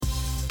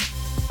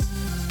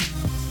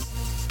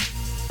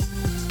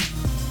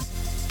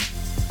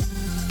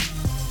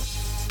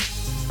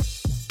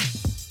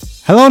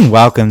Hello and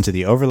welcome to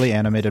the Overly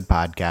Animated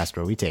Podcast,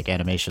 where we take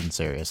animation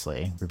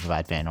seriously. We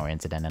provide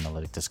fan-oriented and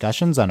analytic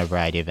discussions on a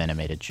variety of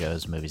animated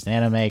shows, movies, and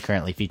anime,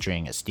 currently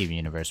featuring Steven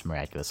Universe,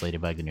 Miraculous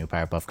Ladybug, The New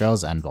Powerpuff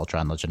Girls, and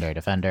Voltron Legendary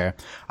Defender.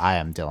 I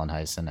am Dylan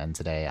Heisen, and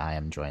today I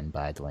am joined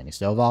by Delaney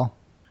Stovall.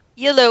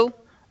 Hello.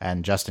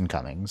 And Justin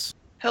Cummings.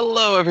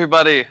 Hello,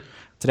 everybody.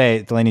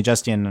 Today, Delaney,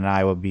 Justin, and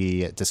I will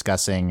be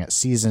discussing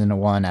Season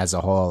 1 as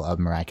a whole of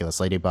Miraculous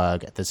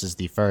Ladybug. This is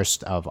the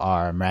first of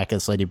our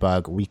Miraculous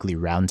Ladybug weekly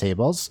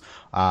roundtables.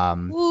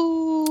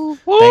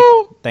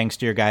 Thanks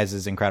to your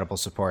guys' incredible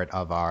support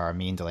of our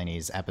Me and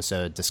Delaney's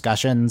episode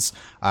discussions,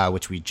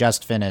 which we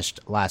just finished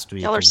last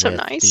week with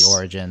the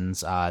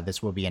Origins.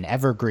 This will be an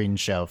evergreen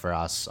show for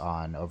us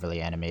on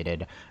Overly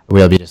Animated.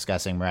 We'll be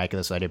discussing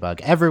Miraculous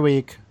Ladybug every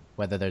week,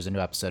 whether there's a new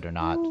episode or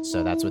not.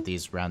 So that's what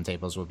these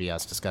roundtables will be,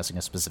 us discussing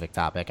a specific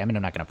topic. I mean,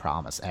 I'm not going to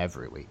promise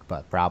every week,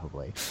 but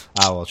probably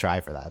we'll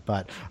try for that.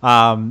 But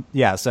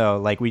yeah, so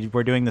like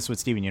we're doing this with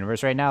Steven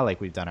Universe right now.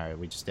 Like we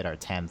just did our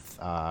 10th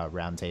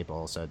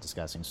roundtable, so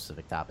discussing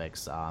specific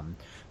topics.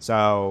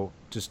 So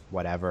just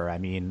whatever. I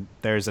mean,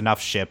 there's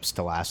enough ships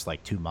to last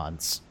like 2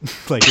 months.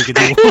 Like we could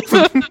do,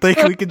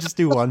 like we could just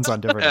do ones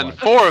on different and ones.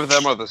 4 of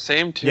them are the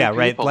same two. Yeah,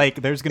 right. People. Like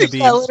there's gonna be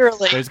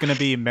there's gonna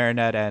be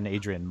Marinette and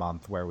Adrian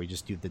month where we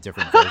just do the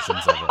different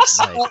versions of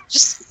it. Like,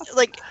 just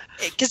like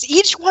because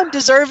each one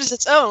deserves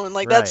its own.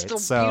 Like that's the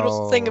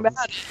beautiful thing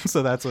about it.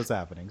 So that's what's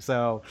happening.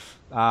 So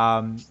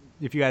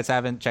if you guys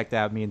haven't checked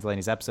out me and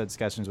Delaney's episode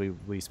discussions,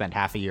 we spent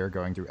half a year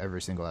going through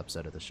every single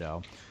episode of the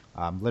show.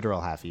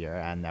 Literal half a year,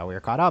 and now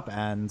we're caught up.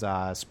 And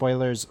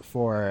spoilers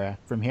for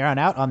from here on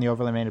out on the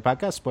Overly Animated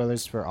Podcast.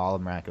 Spoilers for all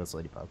of Miraculous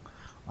Ladybug.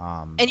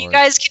 And you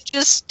guys can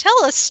just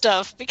tell us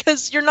stuff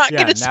because you're not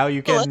going to now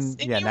you can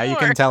now you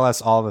can tell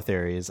us all the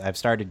theories. I've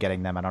started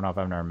getting them. I don't know if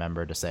I'm going to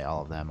remember to say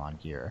all of them on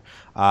here.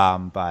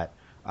 But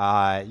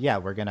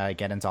we're gonna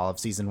get into all of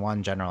season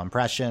 1 general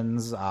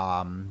impressions.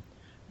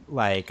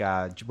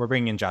 We're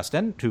bringing in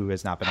Justin, who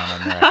has not been on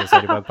the Miraculous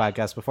Ladybug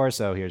podcast before.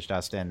 So here's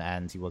Justin,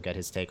 and he will get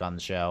his take on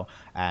the show,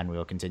 and we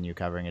will continue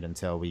covering it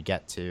until we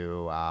get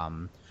to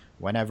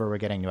whenever we're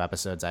getting new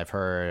episodes. I've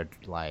heard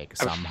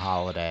some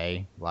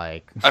holiday.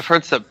 I've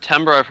heard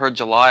September. I've heard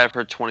July. I've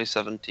heard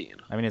 2017.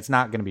 I mean, it's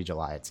not going to be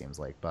July. It seems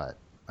like, but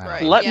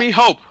Let me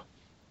hope.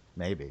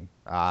 Maybe.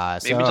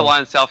 Maybe July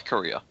in South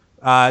Korea.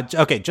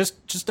 Okay,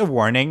 just a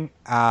warning.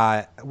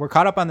 We're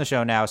caught up on the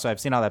show now, so I've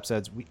seen all the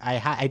episodes.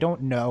 I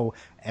don't know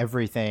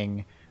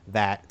everything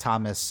that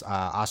Thomas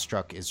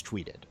Ostruck is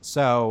tweeted.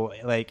 So,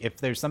 like, if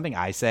there's something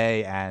I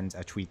say and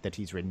a tweet that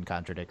he's written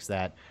contradicts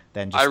that,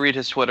 then just... I read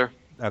his Twitter.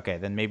 Okay,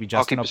 then maybe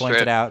Justin will point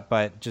it out,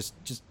 but just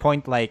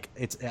point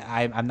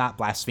I'm not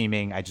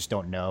blaspheming. I just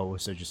don't know,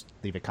 so just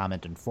leave a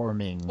comment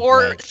informing.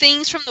 Or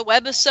things from the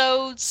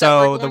webisodes.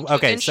 So that we're going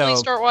to eventually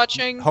start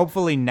watching.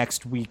 Hopefully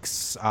next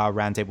week's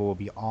roundtable will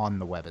be on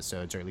the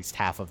webisodes, or at least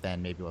half of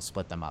them. Maybe we'll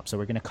split them up. So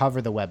we're going to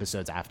cover the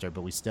webisodes after,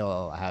 but we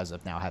still, as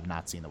of now, have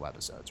not seen the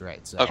webisodes,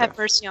 right? So have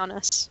mercy on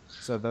us.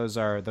 So those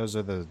are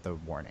the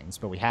warnings,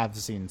 but we have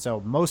seen. So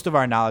most of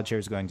our knowledge here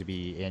is going to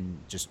be in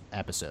just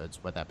episodes,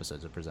 what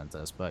episodes it presents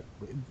us, but.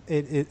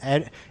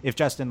 If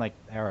Justin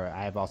or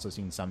I've also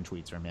seen some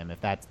tweets from him.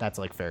 If that's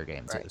like fair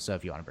game too. Right. So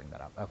if you want to bring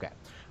that up, okay.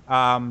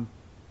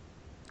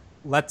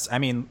 Let's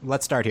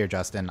start here,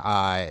 Justin.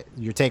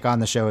 Your take on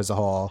the show as a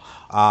whole.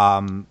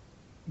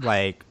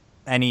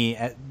 Any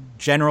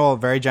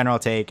very general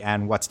take,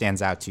 and what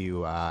stands out to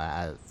you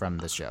from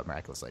this show,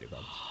 Miraculous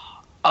Ladybug.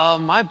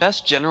 My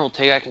best general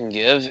take I can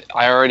give.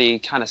 I already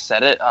kind of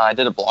said it. I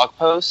did a blog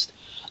post.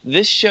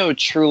 This show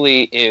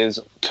truly is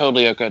Code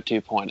Lyoko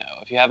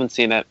 2.0. If you haven't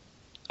seen it.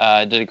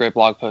 I did a great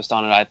blog post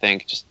on it, I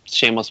think. Just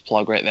shameless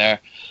plug right there.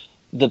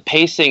 The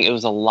pacing, it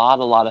was a lot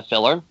of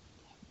filler,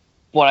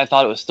 but I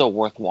thought it was still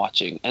worth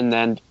watching. And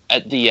then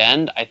at the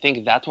end, I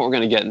think that's what we're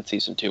going to get in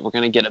Season 2. We're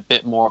going to get a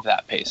bit more of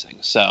that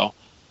pacing. So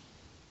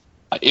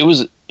it was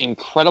an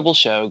incredible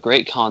show,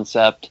 great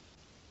concept,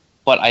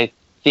 but I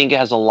think it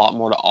has a lot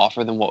more to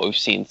offer than what we've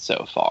seen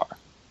so far.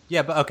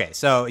 Yeah, but okay,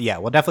 so yeah,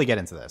 we'll definitely get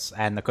into this.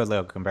 And the Code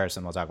Lyoko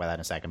comparison, we'll talk about that in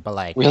a second.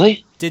 But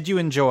really? Did you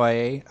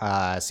enjoy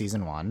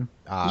season 1?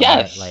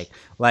 Yes.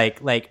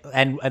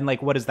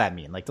 And what does that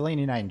mean? Like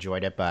Delaney and I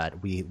enjoyed it,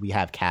 but we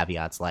have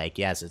caveats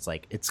yes,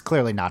 it's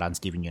clearly not on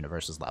Steven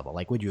Universe's level.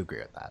 Would you agree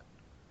with that?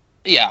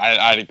 Yeah,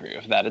 I'd agree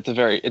with that.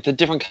 It's a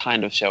different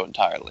kind of show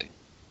entirely.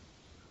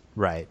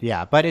 Right.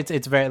 Yeah, but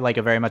it's very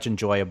a very much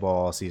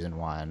enjoyable season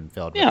 1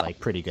 filled with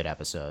pretty good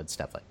episodes,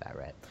 stuff like that,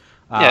 right?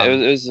 Yeah,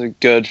 it was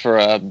good for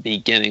a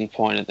beginning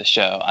point of the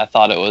show. I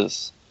thought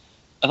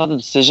the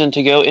decision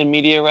to go in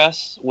media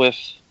res with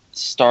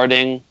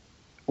starting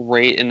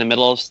right in the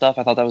middle of stuff,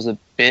 I thought that was a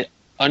bit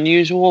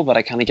unusual, but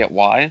I kind of get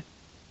why.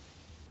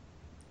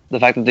 The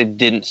fact that they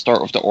didn't start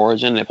with the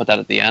origin, they put that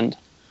at the end.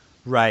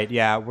 Right,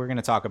 yeah, we're going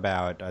to talk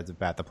about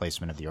the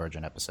placement of the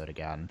origin episode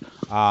again.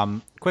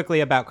 Quickly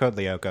about Code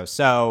Lyoko.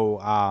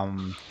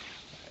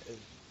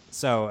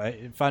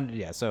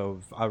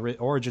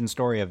 Origin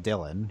story of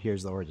Dylan.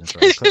 Here's the origin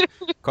story.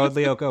 Code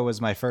Lyoko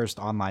was my first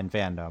online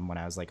fandom when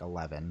I was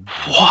 11.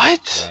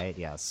 What? Right,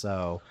 yeah.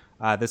 So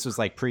This was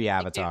like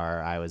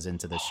pre-Avatar. I was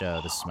into the show.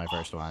 This is my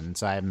first one,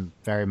 so I'm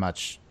very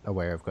much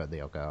aware of Code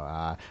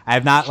Lyoko. I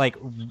have not like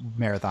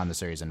marathon the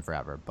series in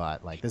forever,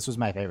 but like this was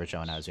my favorite show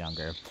when I was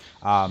younger.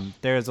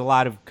 There's a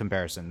lot of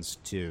comparisons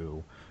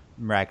to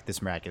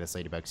this Miraculous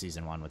Ladybug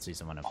season 1 with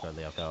season 1 of Code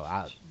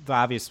Lyoko. The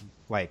obvious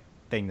like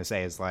thing to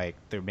say is like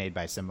they're made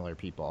by similar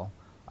people.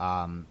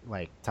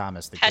 Like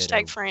Thomas the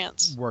Hashtag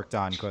France worked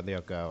on Code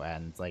Lyoko,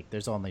 and like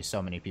there's only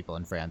so many people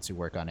in France who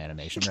work on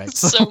animation, right?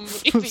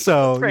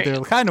 So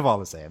they're kind of all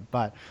the same.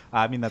 But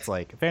I mean, that's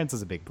like France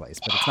is a big place,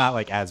 but it's not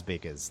like as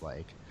big as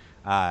like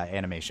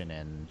animation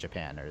in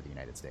Japan or the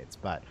United States.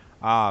 But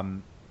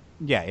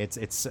yeah,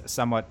 it's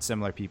somewhat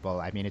similar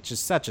people. I mean, it's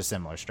just such a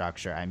similar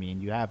structure. I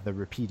mean, you have the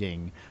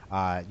repeating,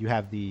 you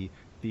have the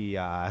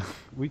I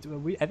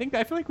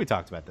feel like we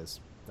talked about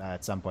this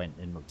at some point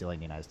in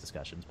Delaney and I's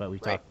discussions, but we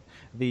talked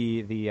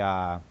the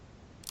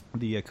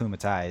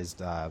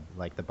akumatized,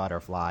 like the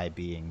butterfly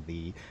being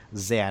the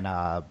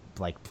Xana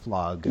like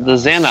plug, the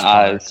Xana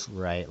eyes,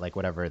 right? Like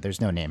whatever. There's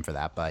no name for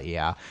that, but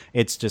yeah,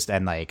 it's just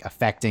and like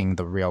affecting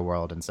the real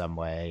world in some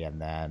way,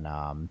 and then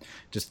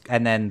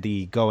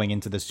the going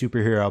into the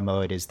superhero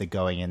mode is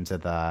going into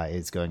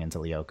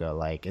Lyoko.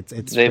 Like it's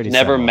they've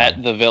never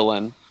met the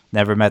villain.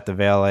 Never met the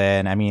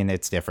villain. I mean,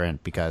 it's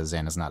different because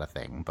Xana's not a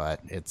thing, but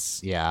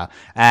it's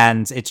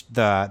and it's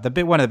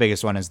the one of the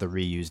biggest one is the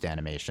reused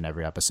animation.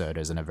 Every episode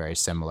is in a very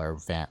similar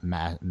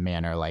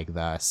manner, like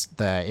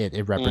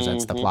it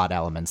represents the plot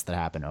elements that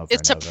happen over.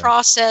 It's a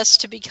process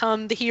to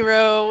become the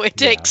hero. It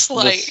takes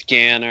like the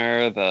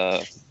scanner,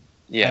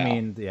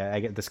 I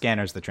get the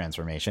scanner's the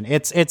transformation.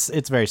 It's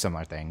very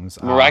similar things.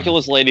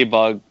 Miraculous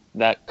Ladybug,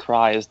 that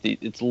cry is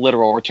it's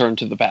literal return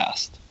to the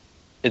past.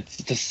 It's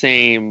the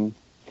same.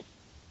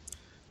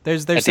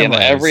 There's at the end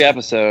of every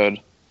episode.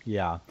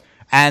 Yeah.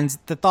 And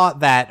the thought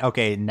that,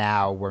 okay,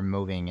 now we're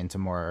moving into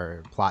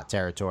more plot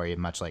territory,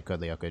 much like Code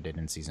Lyoko did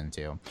in season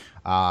 2.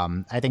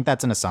 I think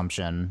that's an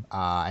assumption.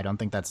 I don't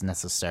think that's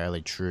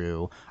necessarily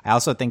true. I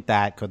also think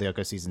that Code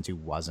Lyoko season 2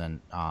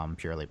 wasn't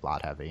purely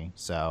plot heavy.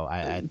 So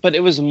but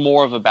it was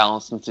more of a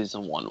balance than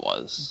season 1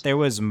 was. There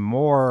was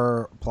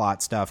more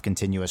plot stuff,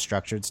 continuous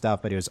structured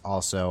stuff, but it was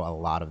also a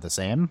lot of the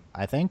same,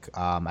 I think.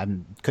 I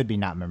could be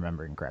not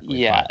remembering correctly.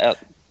 Yeah.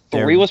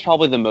 3 was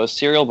probably the most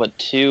serial, but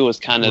 2 was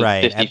kind of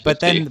right.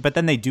 50-50. But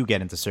then they do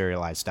get into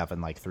serialized stuff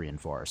in like 3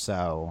 and 4.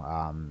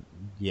 So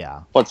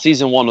yeah. But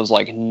season 1 was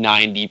like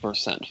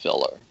 90%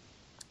 filler.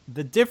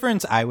 The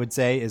difference I would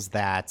say is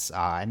that,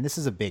 and this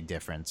is a big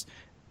difference,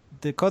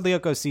 the Code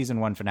Lyoko season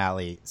 1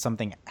 finale,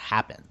 something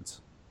happened.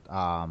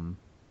 I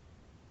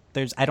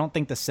don't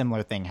think the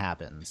similar thing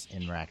happens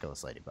in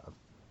Miraculous Ladybug.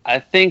 I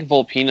think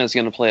Volpina is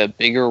going to play a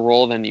bigger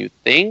role than you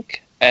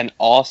think. And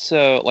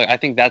also, like, I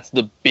think that's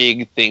the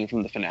big thing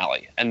from the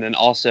finale. And then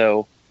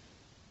also,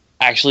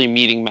 actually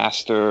meeting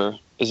Master,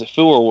 is it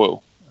Fu or Wu?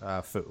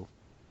 Fu.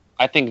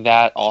 I think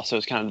that also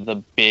is kind of the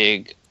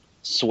big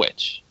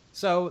switch.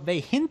 So they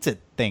hinted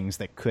things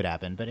that could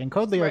happen, but in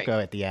Code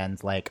Lyoko at the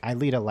end, like,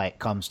 Aelita, like,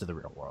 comes to the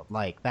real world.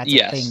 Like, that's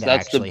a thing that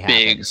actually happens.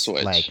 Yes, that's the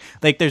big switch.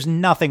 Like, there's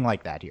nothing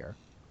like that here.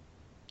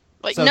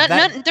 Like so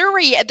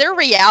their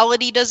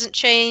reality doesn't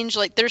change.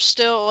 Like there's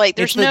still like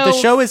there's the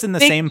show is in the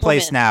same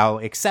place now,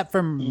 except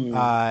for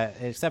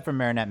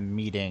Marinette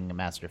meeting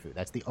Master Fu.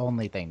 That's the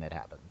only thing that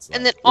happens. Like,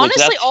 and then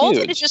honestly, all of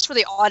it is just for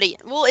the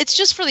audience. Well, it's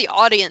just for the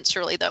audience,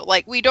 really, though.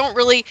 Like we don't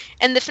really,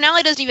 and the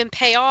finale doesn't even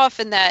pay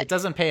off in that. It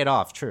doesn't pay it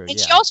off. True. And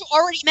she also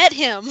already met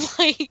him.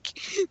 Like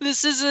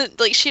this isn't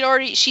like she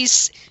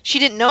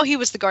didn't know he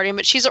was the Guardian,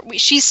 but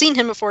she's seen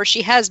him before.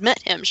 She has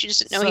met him. She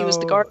just didn't know he was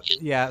the Guardian.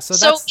 Yeah.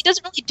 So he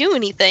doesn't really do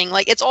anything.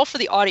 Like it's all for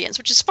the audience,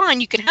 which is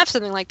fine. You can have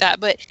something like that,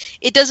 but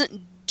it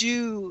doesn't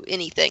do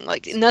anything.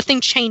 Like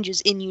nothing changes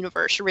in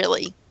universe,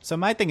 really. So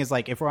my thing is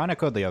like, if we're on a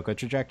Code Lyoko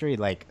trajectory,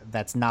 like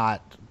that's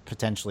not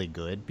potentially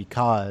good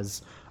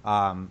because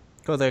Code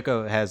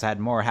Lyoko has had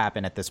more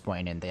happen at this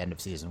point in the end of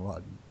season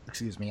 1.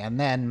 Excuse me, and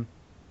then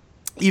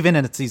even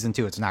in season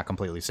 2, it's not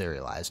completely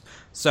serialized.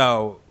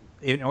 So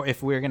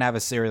if we're gonna have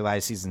a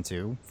serialized season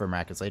 2 for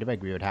Miraculous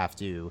Ladybug, we would have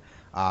to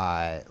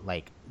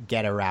like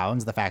get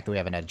around the fact that we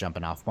haven't had a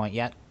jumping off point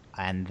yet.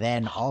 And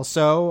then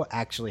also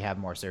actually have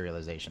more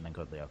serialization than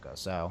Code Lyoko.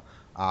 So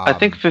I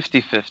think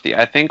 50-50.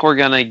 I think we're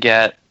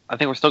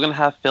still going to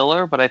have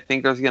filler, but I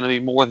think there's going to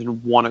be more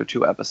than 1 or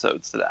 2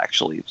 episodes that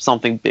actually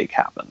something big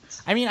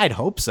happens. I mean, I'd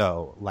hope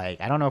so. Like,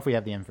 I don't know if we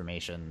have the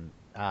information.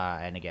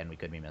 And again, we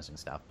could be missing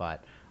stuff.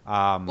 But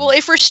well,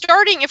 if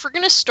we're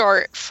going to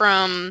start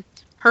from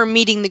her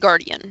meeting the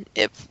Guardian,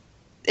 if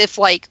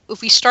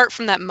we start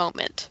from that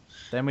moment,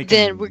 then we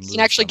can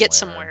actually get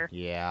somewhere.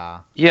 Yeah.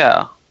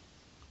 Yeah.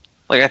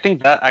 Like I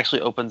think that actually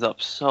opens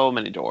up so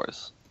many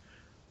doors.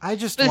 I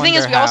just. But the thing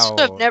is, we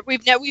also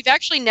we've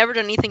actually never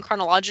done anything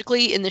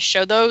chronologically in this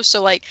show, though.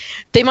 So like,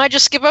 they might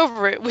just skip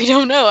over it. We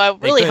don't know. I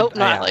really hope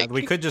not. Yeah, like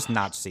we could just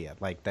not see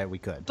it. Like that, we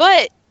could.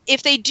 But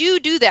if they do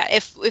that,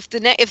 if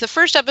the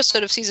first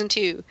episode of season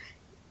 2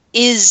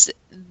 is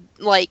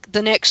like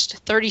the next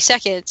 30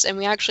 seconds and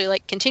we actually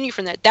like continue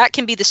from that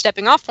can be the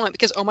stepping off point,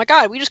 because oh my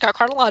god, we just got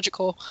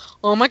chronological.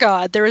 Oh my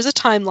god, there is a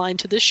timeline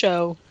to this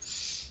show.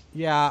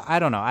 Yeah, I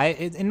don't know.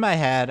 In my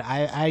head,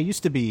 I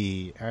used to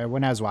be,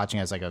 when I was watching,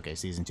 I was like, okay,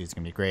 season 2 is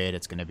going to be great.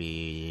 It's going to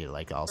be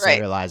like all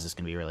serialized. It's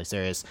going to be really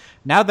serious.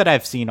 Now that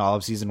I've seen all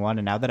of season 1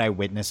 and now that I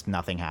witnessed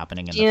nothing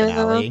happening in the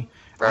finale,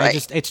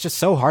 it's just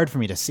so hard for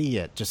me to see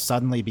it just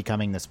suddenly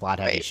becoming this plot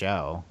heavy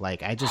show.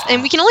 Like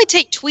and we can only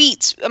take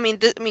tweets. I mean,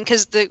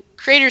 because the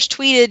creators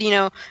tweeted,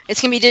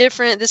 it's going to be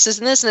different, this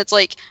and this, and it's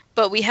like,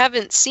 but we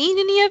haven't seen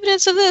any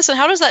evidence of this. And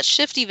how does that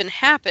shift even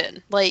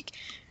happen? Like,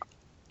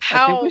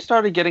 I think we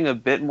started getting a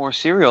bit more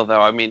serial,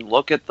 though. I mean,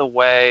 look at the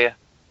way,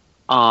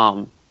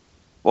 what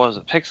was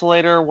it,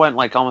 Pixelator went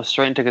like almost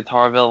straight into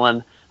Guitar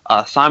Villain.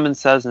 Simon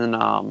Says and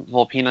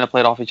Volpina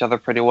played off each other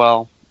pretty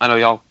well. I know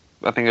y'all.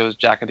 I think it was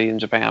Jackaty in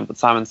Japan, but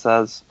Simon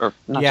Says, or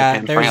not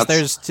Japan,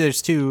 France.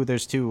 There's two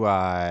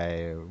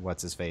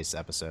what's his face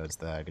episodes,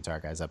 the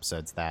Guitar Guys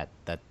episodes that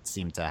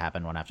seem to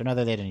happen one after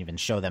another. They didn't even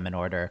show them in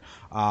order.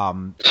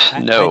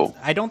 No,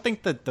 I don't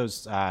think that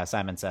those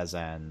Simon Says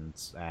and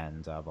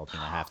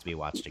Volpina have to be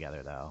watched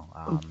together though.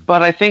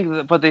 But I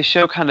think but they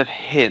show kind of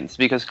hints,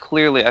 because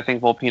clearly I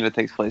think Volpina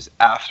takes place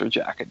after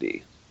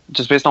Jackaty,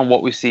 just based on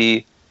what we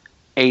see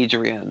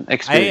Adrian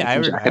experience. I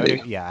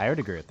would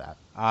agree with that.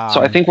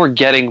 So I think we're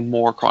getting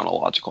more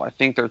chronological. I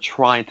think they're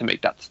trying to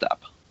make that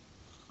step.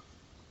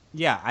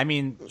 Yeah, I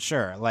mean,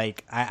 sure.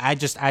 Like, I'm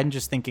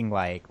just thinking,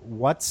 like,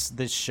 what's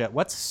this show?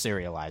 What's a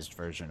serialized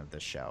version of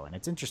this show? And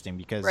it's interesting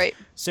because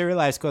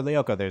serialized Code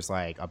Lyoko, there's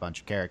like a bunch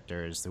of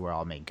characters who are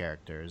all main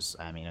characters.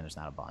 I mean, and there's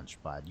not a bunch,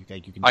 but you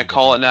can. I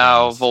call it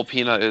now.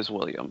 Volpina is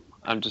William.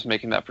 I'm just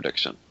making that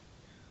prediction.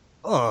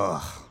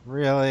 Ugh,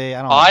 really?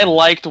 I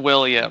liked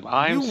William.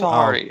 I'm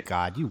sorry. Oh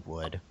God, you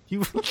would.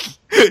 You would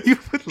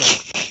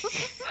like.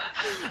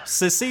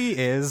 Sissy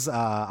is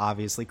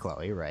obviously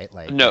Chloe, right?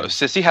 Like, no,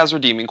 Sissy has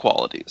redeeming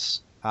qualities.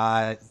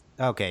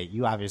 Okay,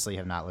 you obviously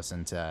have not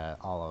listened to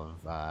all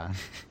of.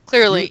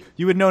 Clearly,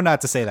 you would know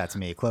not to say that to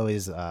me.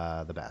 Chloe's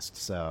the best.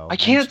 So I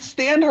can't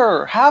stand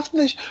her. Half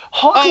the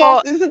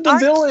Hawkmoth isn't the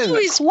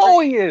villain.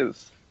 Chloe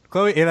is.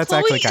 Chloe, yeah, that's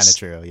actually kind of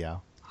true. Yeah.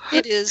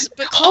 It is,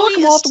 but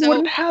Chloe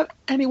wouldn't have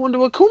anyone to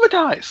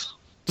akumatize.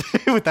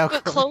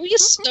 But Chloe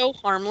is so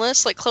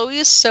harmless. Like, Chloe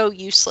is so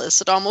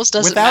useless. It almost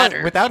doesn't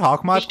matter. Without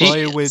Hawkmoth,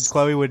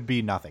 Chloe would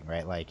be nothing,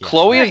 right? Like, yeah.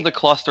 Chloe is the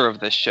cluster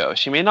of this show.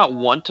 She may not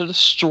want to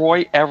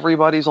destroy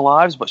everybody's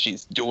lives, but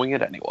she's doing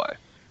it anyway.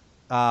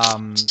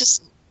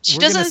 She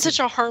does it in such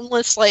a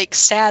harmless, like,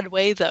 sad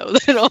way, though,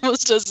 that it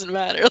almost doesn't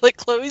matter. Like,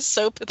 Chloe's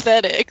so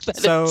pathetic that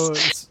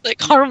it's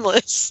like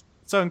harmless.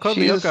 So in Code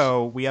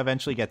Lyoko, we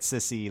eventually get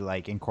Sissy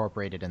like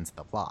incorporated into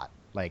the plot,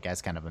 like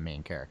as kind of a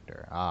main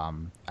character.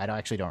 I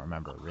don't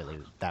remember really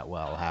that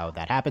well how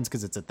that happens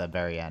because it's at the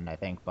very end, I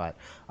think. But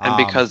and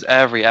because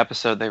every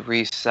episode they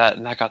reset,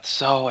 and that got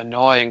so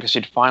annoying because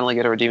she'd finally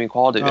get a redeeming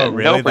quality. Oh,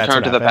 really? Nope,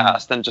 return to the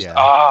past, and just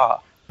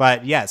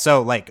But yeah,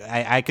 so like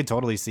I could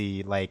totally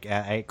see like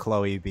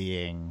Chloe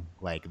being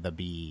like the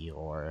bee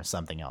or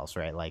something else,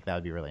 right? Like that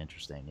would be really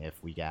interesting if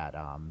we got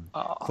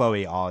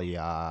Chloe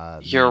Alya.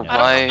 You're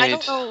right.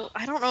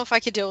 I don't know if I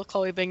could deal with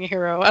Chloe being a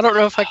hero. I don't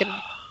know if I could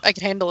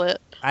handle it.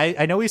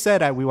 I know we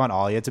said we want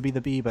Alya to be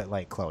the bee, but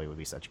like Chloe would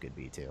be such a good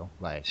bee too.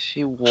 Like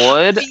she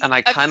would, and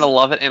I kind of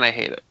love it and I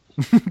hate it.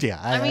 Yeah,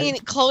 I mean,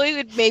 Chloe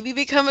would maybe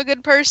become a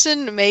good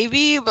person,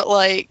 maybe, but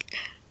like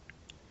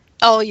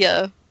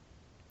Alya.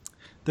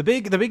 The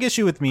big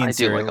issue with me and I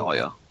do like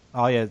Alya.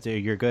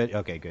 Alya, you're good.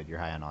 Okay, good. You're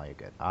high on Alya.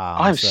 Good.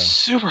 I'm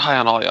super high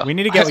on Alya. We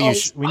need to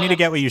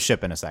get what you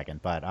ship in a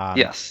second, but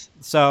yes.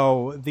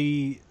 So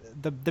the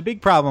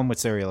big problem with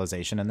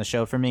serialization in the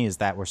show for me is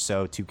that we're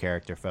so two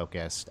character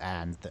focused,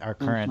 and our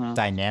current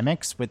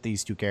dynamics with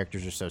these two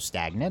characters are so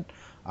stagnant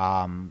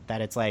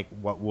that it's like,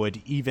 what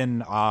would even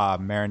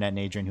Marinette and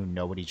Adrian, who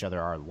know what each other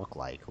are, look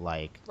like?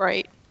 Like,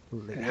 right.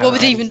 What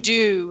would they even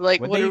do?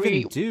 Like, what do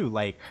they do?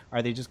 Like,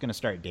 are they just gonna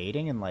start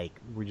dating and like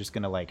we're just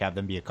gonna like have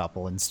them be a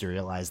couple and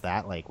serialize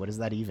that? Like, what is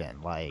that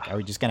even? Like, are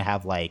we just gonna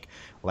have like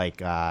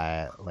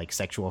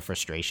sexual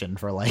frustration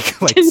for like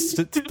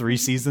 3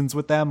 seasons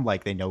with them?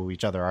 Like, they know who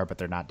each other are, but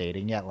they're not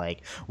dating yet.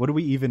 Like, what are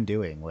we even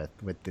doing with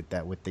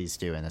these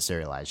two in a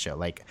serialized show?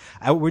 Like,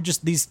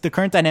 the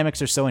current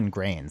dynamics are so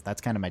ingrained.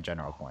 That's kind of my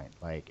general point.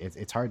 Like,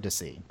 it's hard to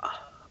see.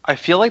 I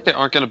feel like they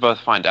aren't going to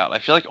both find out. I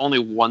feel like only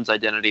one's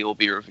identity will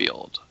be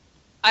revealed.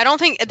 I don't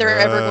think they're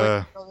ever going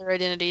to reveal their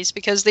identities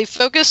because they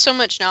focus so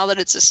much now that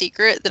it's a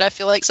secret that I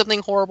feel like something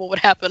horrible would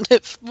happen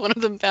if one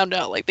of them found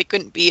out. Like, they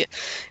couldn't be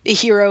a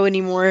hero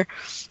anymore.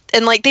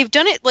 And, like, they've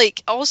done it,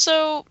 like,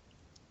 also,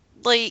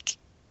 like,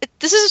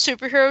 this is a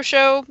superhero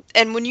show,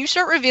 and when you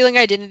start revealing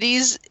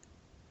identities,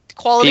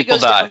 quality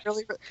goes down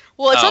really...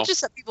 Well, it's not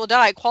just that people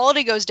die.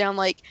 Quality goes down,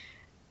 like,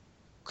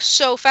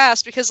 so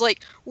fast because, like,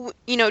 Dylan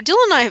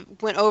and I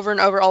went over and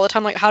over all the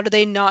time, like, how do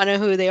they not know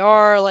who they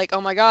are? Like, oh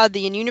my god,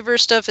 the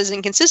in-universe stuff is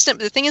inconsistent.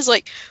 But the thing is,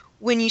 like,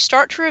 when you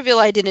start to reveal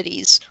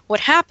identities, what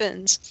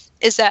happens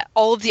is that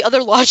all of the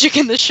other logic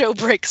in the show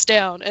breaks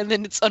down, and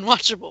then it's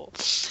unwatchable.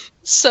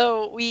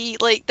 So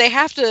they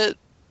have to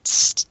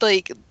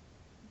they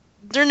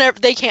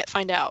can't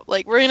find out.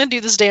 Like, we're gonna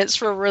do this dance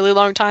for a really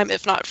long time,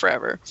 if not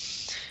forever.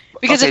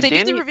 Because if they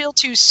do the reveal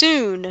too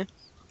soon,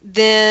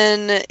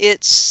 then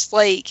it's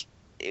like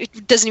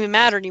it doesn't even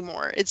matter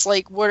anymore. It's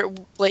like like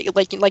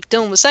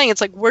Dylan was saying,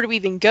 it's like, where do we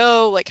even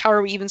go? Like, how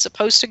are we even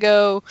supposed to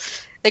go?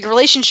 Like,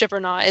 relationship or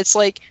not? It's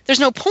like there's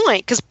no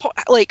point because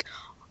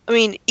I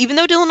mean, even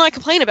though Dylan and I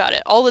complain about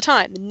it all the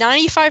time,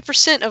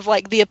 95% of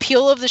like the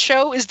appeal of the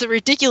show is the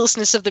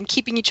ridiculousness of them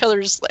keeping each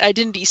other's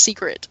identity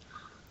secret.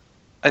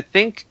 I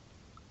think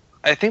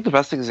the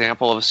best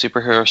example of a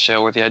superhero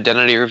show where the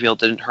identity reveal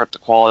didn't hurt the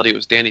quality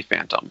was Danny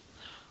Phantom,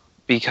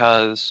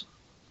 because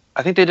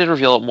I think they did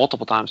reveal it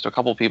multiple times to a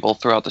couple people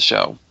throughout the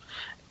show,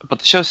 but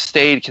the show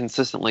stayed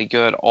consistently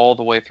good all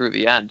the way through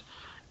the end.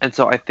 And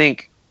so I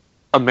think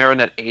a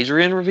Marinette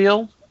Adrian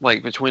reveal,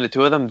 like between the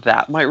two of them,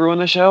 that might ruin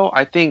the show.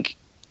 I think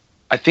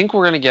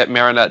we're gonna get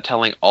Marinette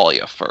telling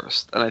Alia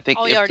first, and I think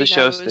if the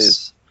show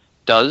stays,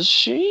 does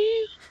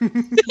she?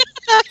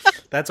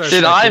 That's our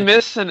Did I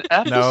miss an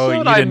episode? No,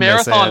 you I didn't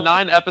miss it. marathon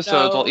 9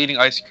 episodes while eating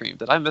ice cream.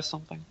 Did I miss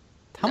something?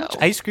 How much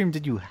ice cream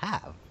did you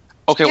have?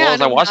 Okay,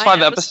 well, I watched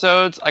 5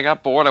 episodes. I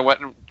got bored. I went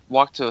and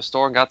walked to a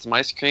store and got some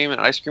ice cream and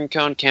an ice cream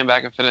cone. Came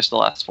back and finished the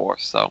last 4.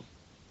 So.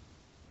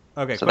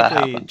 Okay, so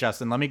quickly,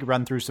 Justin. Let me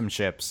run through some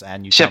ships,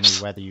 and you tell me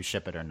whether you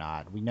ship it or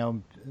not. We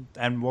know,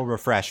 and we'll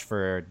refresh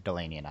for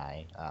Delaney and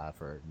I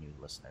for new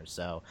listeners.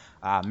 So,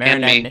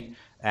 Marinette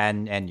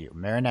and you,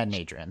 Marinette and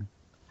Adrian.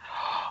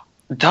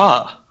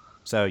 Duh.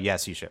 So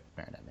yes, you ship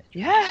Marinette and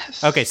Adrian.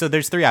 Yes. Okay, so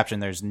there's 3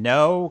 options. There's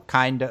no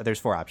kind of. There's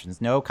 4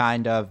 options. No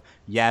kind of,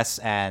 yes,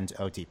 and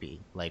OTP.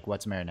 Like,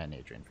 what's Marinette and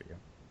Adrian for you?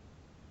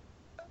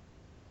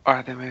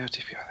 Are they my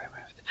OTP?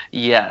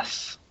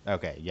 Yes.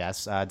 Okay,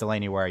 yes.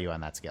 Delaney, where are you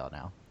on that scale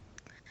now?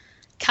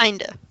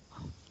 Kinda.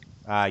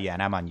 Yeah,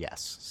 and I'm on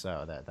yes.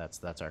 So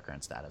that's our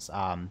current status.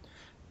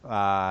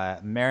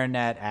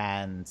 Marinette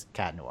and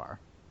Cat Noir.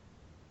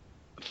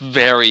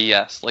 Very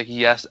yes. Like,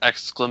 yes,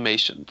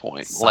 exclamation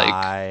point.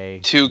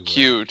 Like, too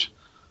cute.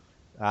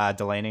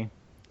 Delaney?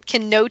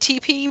 Can no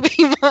TP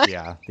be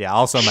mine? Yeah.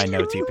 Also my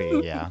no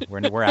TP. Yeah,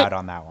 we're out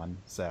on that one.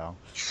 So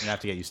you're gonna have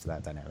to get used to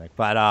that dynamic.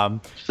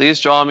 But please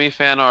draw me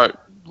fan art,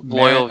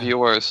 loyal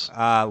viewers.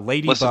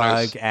 Ladybug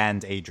listeners.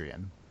 and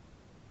Adrian.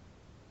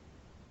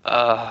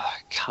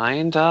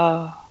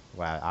 Kinda.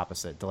 Wow,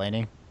 opposite.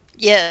 Delaney?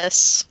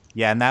 Yes.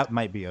 Yeah, and that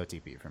might be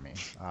OTP for me.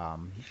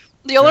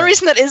 The only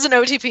reason that isn't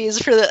OTP is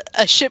for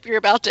a ship you're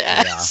about to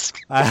ask.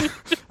 Yeah.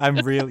 I'm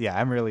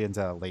really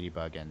into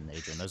Ladybug and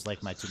Adrian. Those are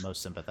like my 2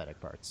 most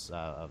sympathetic parts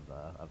of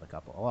the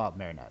couple. Well,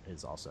 Marinette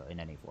is also in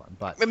any form,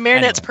 but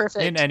Marinette's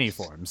perfect in any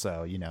form,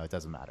 so it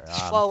doesn't matter.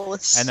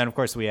 Flawless. And then of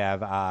course we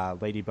have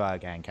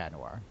Ladybug and Cat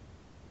Noir.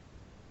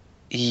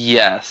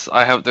 Yes,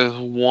 there's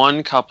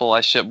one couple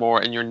I ship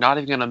more, and you're not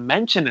even gonna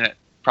mention it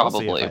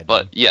probably,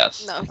 but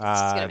yes. No.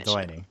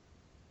 Delaney.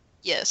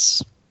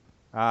 Yes.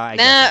 I'm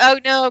gonna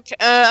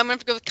have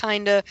to go with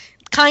kinda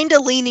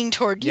leaning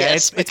toward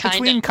yes. It's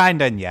between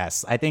kinda and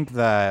yes. I think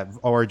the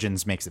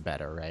Origins makes it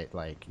better, right?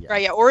 Like, yeah.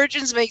 Right, yeah.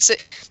 Origins makes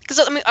it, because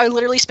I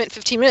literally spent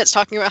 15 minutes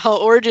talking about how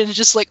Origins is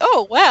just like,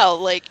 oh wow,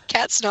 like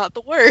Cat's not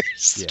the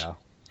worst. Yeah,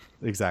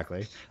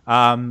 exactly.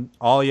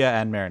 Alia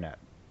and Marinette.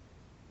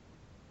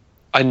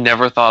 I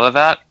never thought of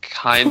that,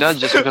 kinda,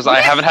 just because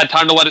I haven't had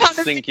time to let it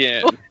sink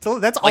in. So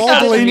that's all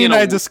Delaney and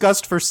I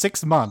discussed for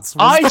 6 months.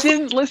 I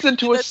didn't listen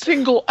to a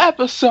single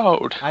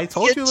episode. I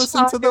told you to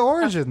listen to the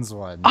Origins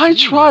one. I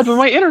tried, but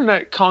my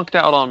internet conked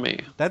out on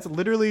me. That's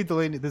literally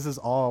Delaney. This is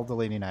all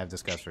Delaney and I have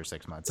discussed for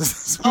 6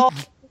 months.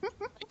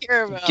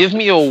 Give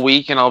me a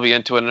week and I'll be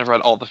into it, and I've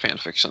read all the fan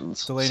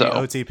fictions. Delaney,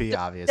 OTP,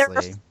 obviously.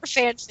 They're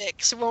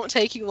fanfics. It won't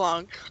take you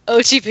long.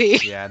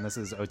 OTP. Yeah, and this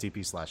is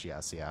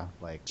OTP/yes. Yeah,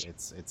 like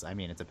it's. I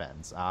mean, it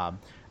depends.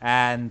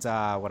 And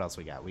what else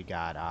we got? We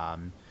got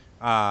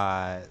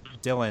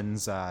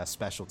Dylan's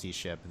specialty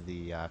ship,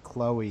 the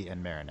Chloe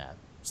and Marinette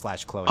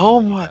 / Chloe. Oh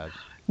my.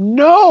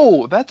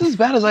 No, that's as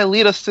bad as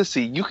Aelita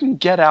Sissy. You can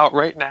get out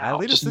right now.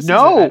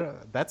 No.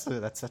 That's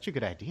such a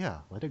good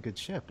idea. What a good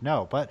ship.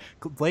 No, but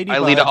Ladybug.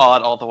 Aelita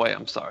Odd all the way.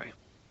 I'm sorry.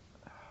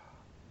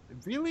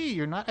 Really,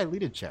 you're not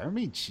Aelita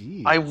Jeremy?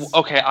 Jeez.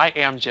 I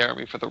am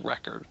Jeremy for the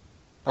record,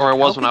 or I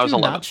was when I was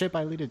 11. Not ship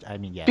Aelita. I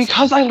mean, yes.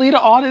 Because Aelita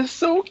Odd is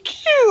so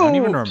cute. I don't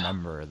even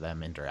remember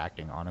them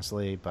interacting,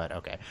 honestly. But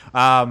okay.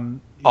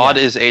 Odd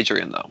is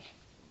Adrian though.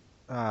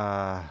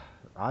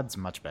 Odd's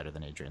much better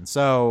than Adrian.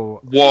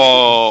 So.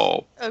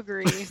 Whoa.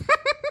 Agree.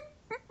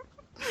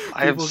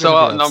 I am so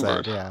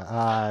outnumbered.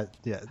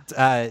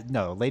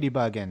 No,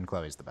 Ladybug and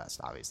Chloe's the best,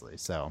 obviously.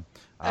 So.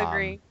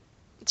 Agree.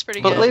 It's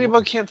pretty good. But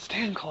Ladybug can't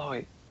stand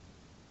Chloe.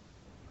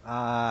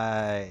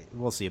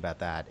 We'll see about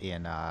that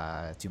in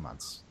 2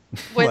 months.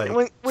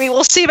 When we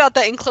will see about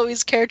that in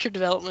Chloe's character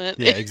development.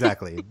 Yeah,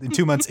 exactly. In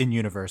 2 months in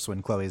universe,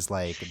 when Chloe's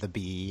like the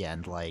bee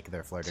and like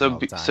they're flirting all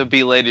the time. So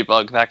be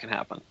Ladybug, that can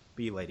happen.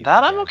 Be Ladybug.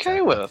 That I'm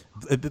okay with.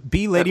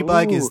 Be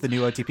Ladybug is the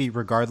new OTP,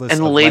 regardless.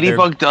 And of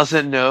Ladybug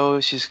doesn't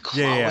know she's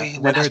Chloe. Yeah.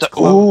 Whether it's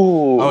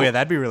Chloe. Oh yeah,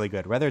 that'd be really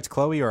good. Whether it's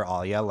Chloe or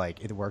Alia,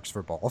 like it works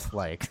for both.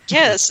 Like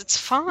yes, it's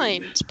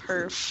fine. It's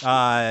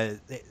perf.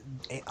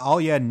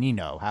 Alia and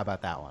Nino. How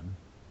about that one?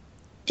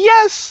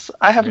 Yes,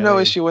 I have no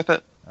issue with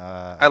it.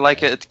 I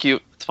like it. It's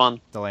cute. It's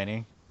fun.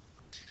 Delaney.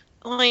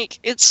 Like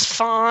it's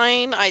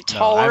fine. I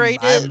tolerate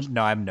it.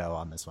 I'm no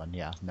on this one.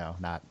 Yeah, no.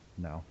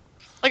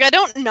 Like I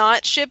don't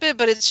not ship it,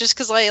 but it's just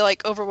because I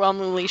like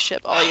overwhelmingly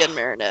ship Alia and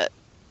Marinette,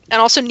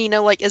 and also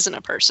Nino like isn't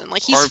a person.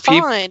 Like he's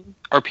fine.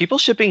 Are people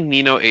shipping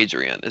Nino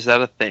Adrian? Is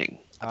that a thing?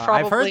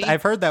 Probably.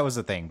 I've heard that was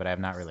a thing, but I have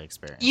not really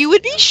experienced. You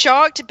would be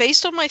shocked,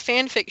 based on my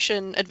fan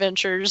fiction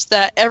adventures,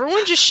 that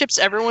everyone just ships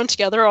everyone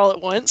together all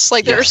at once.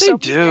 Like there are so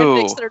many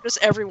fanfics that are just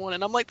everyone,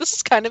 and I'm like, this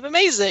is kind of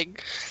amazing.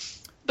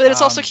 But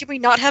it's also can we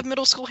not have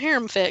middle school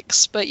harem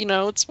fics? But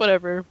it's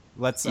whatever.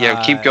 Let's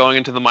keep going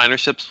into the minor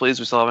ships, please.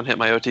 We still haven't hit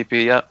my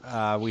OTP yet.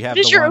 We have. What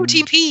is your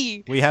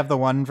OTP? We have the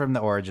one from the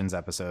Origins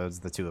episodes,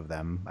 the two of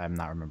them. I'm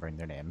not remembering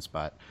their names,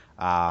 but.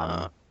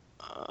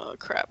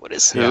 Crap! What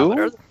is who? What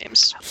are the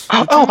names?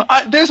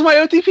 There's my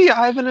OTP.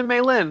 Ivan and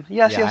Maylin.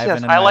 Yes.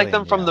 I like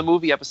them from the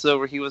movie episode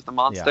where he was the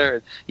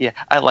monster. Yeah,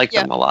 I like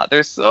them a lot.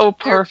 They're so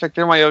perfect.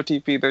 They're my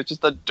OTP. They're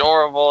just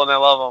adorable, and I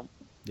love them.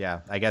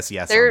 Yeah, I guess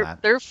yes. They're on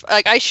that. they're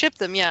like I ship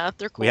them. Yeah,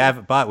 they're cool.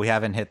 We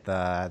haven't hit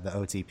the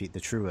OTP, the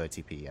true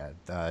OTP yet.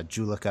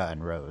 Julika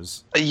and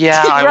Rose.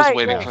 Yeah, I was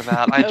waiting for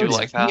that. I do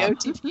like that.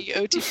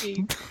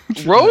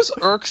 OTP. Rose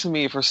irks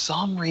me for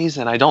some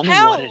reason. I don't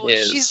know what it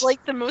is. She's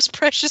like the most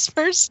precious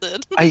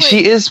person.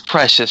 She is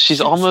precious.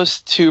 She's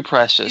almost too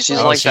precious. She's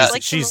like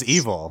that. She's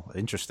evil.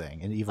 Interesting.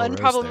 An evil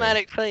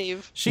unproblematic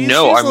fave. She's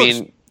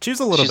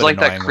a little She's bit like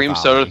that cream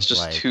soda that's just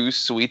like, too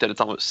sweet that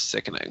it's almost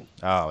sickening.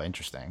 Oh,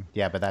 interesting.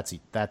 Yeah, but that's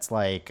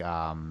like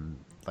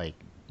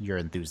your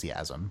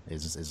enthusiasm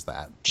is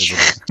that.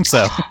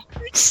 So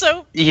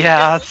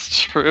yeah, that's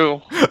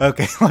true.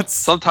 Okay,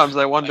 Sometimes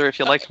I wonder if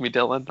you like me,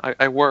 Dylan.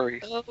 I worry.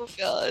 Oh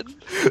God.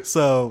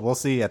 So we'll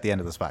see at the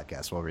end of this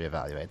podcast. We'll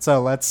reevaluate.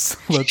 So let's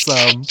I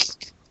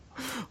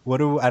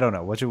don't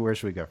know. Where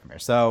should we go from here?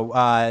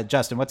 So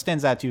Justin, what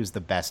stands out to you as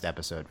the best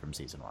episode from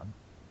season 1?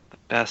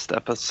 Best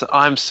episode.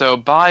 I'm so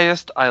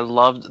biased. I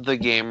loved The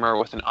Gamer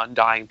with an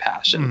undying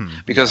passion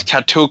because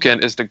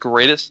Katukin is the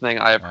greatest thing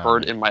I have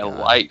heard in my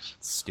life.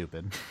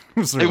 Stupid.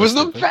 It was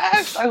the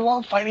best. I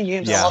love fighting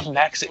games. Yeah. I love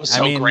mechs. It was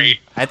so great.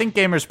 I think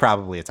Gamer's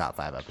probably a top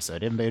 5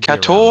 episode.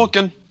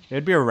 Katukin.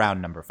 It'd be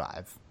around number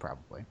 5,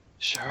 probably.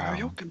 Sure,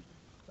 you can.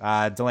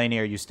 Delaney,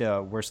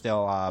 we're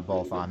still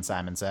both on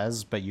Simon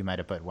Says, but you might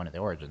have put one of the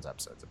Origins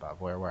episodes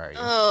above. Where are you?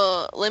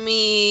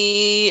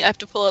 I have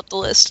to pull up the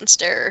list and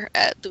stare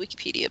at the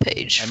Wikipedia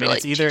page.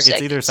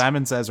 It's either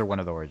Simon Says or one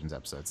of the Origins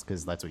episodes,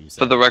 because that's what you said.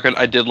 For the record,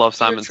 I did love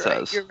Simon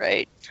Says. You're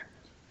right.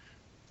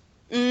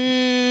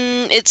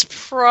 It's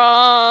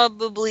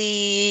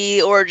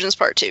probably Origins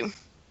Part 2.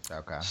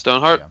 Okay.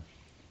 Stoneheart?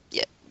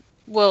 Yeah.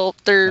 Well,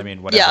 they're...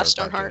 whatever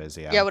Stoneheart. Is,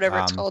 yeah, whatever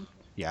it's called.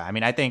 Yeah,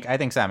 I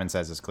think Simon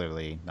Says is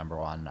clearly number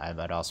 1.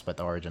 I'd also put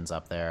the Origins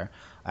up there.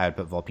 I would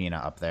put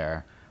Volpina up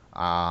there.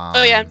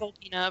 And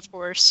Volpina, of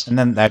course. And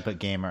then I'd put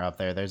Gamer up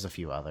there. There's a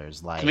few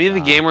others. Like, to me, the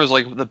Gamer is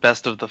like the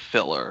best of the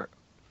filler.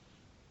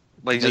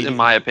 Like, in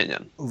my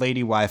opinion.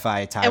 Lady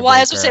Wi-Fi, Tiebreaker. And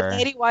as we say,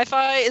 Lady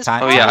Wi-Fi is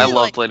I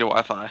loved Lady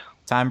Wi-Fi.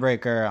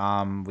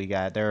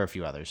 Timebreaker, there are a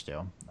few others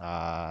too.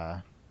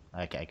 I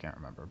can't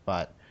remember.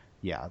 But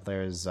yeah,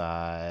 there's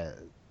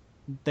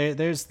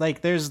there's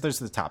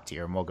the top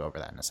tier, and we'll go over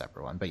that in a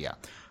separate one. But yeah,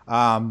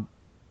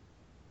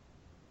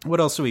 what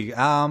else do we?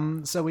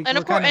 So we and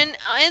of course, and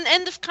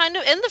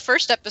the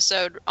first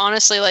episode,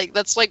 honestly, like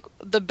that's like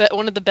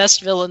one of the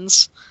best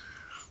villains.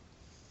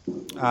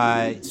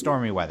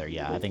 Stormy Weather,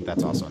 yeah, I think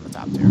that's also in the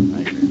top tier.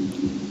 I agree.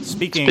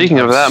 Speaking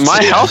of that,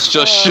 my house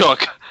just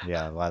shook.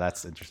 Yeah, well,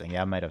 that's interesting.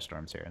 Yeah, I might have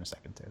storms here in a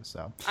second too.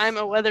 So I'm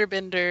a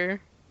weatherbender.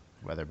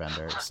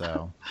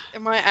 So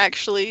am I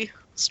actually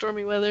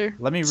Stormy Weather?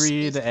 Let me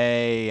read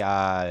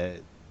a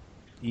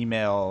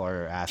email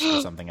or ask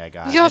for something I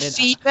got. You have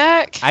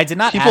feedback? I did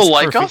not. People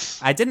like us.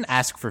 I didn't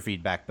ask for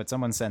feedback, but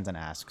someone sent an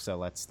ask. So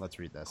let's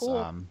read this.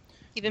 Cool.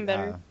 Even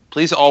better.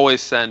 Please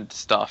always send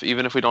stuff,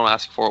 even if we don't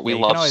ask for it. We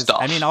love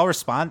stuff. I'll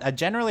respond.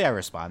 Generally, I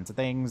respond to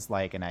things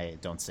and I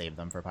don't save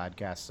them for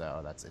podcasts,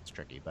 so it's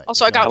tricky. But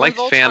also, I got like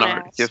fan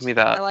art. Give me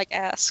that. I like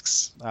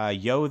asks.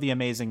 Yo, the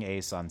Amazing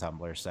Ace on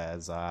Tumblr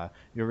says,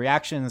 your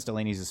reactions,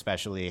 Delaney's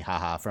especially,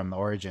 haha, from the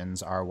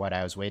Origins are what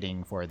I was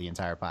waiting for the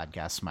entire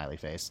podcast. Smiley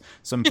face.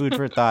 Some food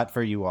for thought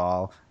for you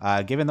all.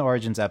 Given the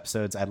Origins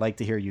episodes, I'd like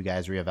to hear you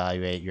guys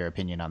reevaluate your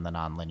opinion on the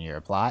non-linear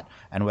plot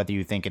and whether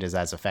you think it is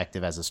as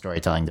effective as a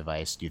storytelling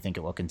device. Do you think it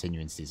will continue continue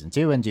in season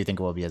 2? And do you think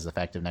it will be as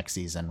effective next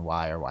season?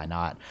 Why or why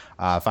not?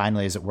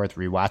 Finally, is it worth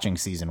rewatching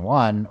season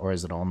 1, or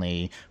is it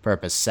only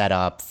purpose set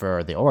up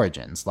for the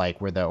origins?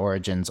 Like, were the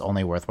origins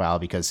only worthwhile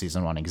because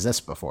season 1 exists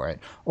before it?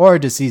 Or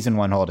does season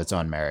 1 hold its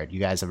own merit? You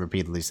guys have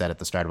repeatedly said at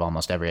the start of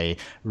almost every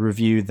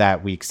review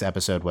that week's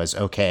episode was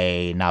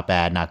okay, not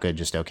bad, not good,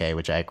 just okay,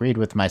 which I agreed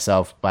with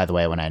myself, by the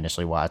way, when I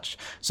initially watched.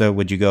 So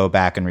would you go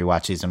back and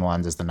rewatch season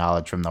 1? Does the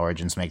knowledge from the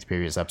origins make the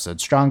previous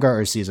episodes stronger,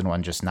 or is season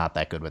 1 just not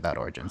that good without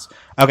origins?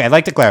 Okay, I'd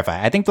like to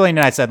clarify. I think Delaney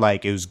and I said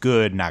like it was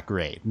good, not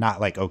great,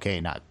 not like okay,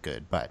 not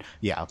good, but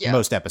yeah.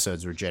 Most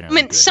episodes were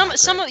generally good, some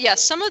of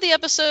the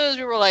episodes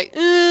we were like,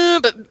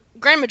 but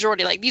grand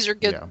majority, like, these are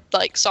good,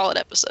 like, solid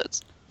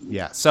episodes.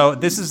 Yeah, so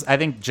this is, I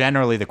think,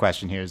 generally the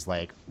question here is,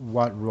 like,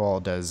 what role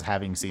does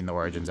having seen the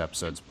Origins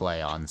episodes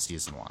play on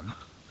season 1?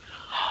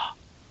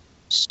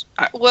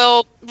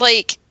 Well,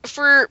 like,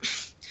 for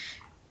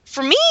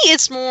me,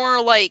 it's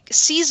more like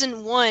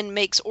season 1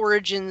 makes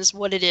Origins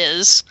what it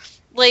is.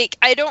 Like,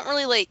 I don't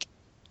really, like,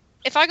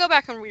 if I go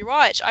back and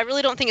rewatch, I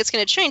really don't think it's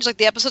going to change. Like,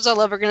 the episodes I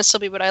love are going to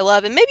still be what I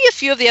love, and maybe a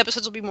few of the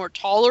episodes will be more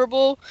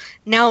tolerable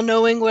now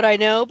knowing what I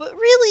know, but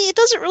really, it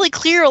doesn't really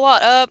clear a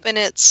lot up, and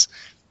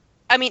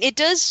it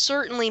does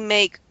certainly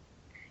make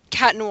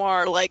Cat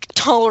Noir, like,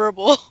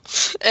 tolerable,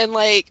 and,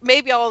 like,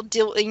 maybe I'll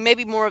deal,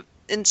 maybe more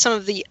in some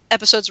of the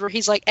episodes where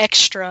he's, like,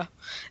 extra,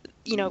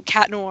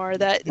 Cat Noir,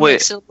 that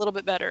makes it a little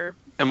bit better.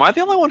 Am I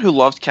the only one who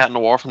loved Cat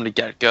Noir from the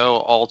get-go,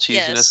 all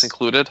cheesiness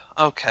included?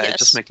 Okay,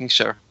 just making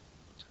sure.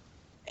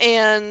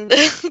 And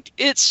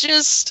it's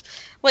just,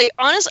 like,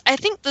 honestly, I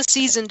think the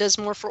season does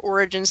more for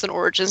Origins than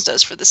Origins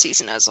does for the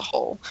season as a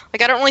whole.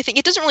 Like, I don't really think,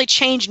 it doesn't really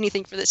change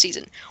anything for the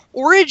season.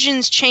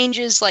 Origins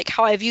changes, like,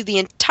 how I view the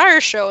entire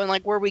show and,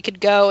 like, where we could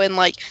go and,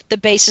 like, the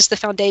basis, the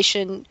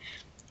foundation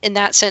in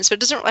that sense.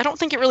 But I don't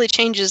think it really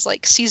changes,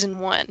 like, season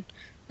 1.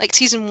 Like,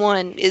 season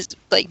 1 is,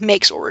 like,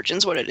 makes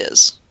Origins what it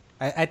is.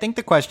 I think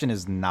the question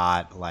is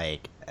not,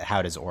 like,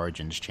 how does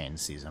Origins change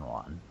season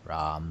 1?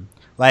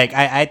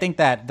 I think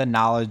that the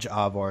knowledge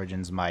of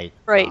Origins might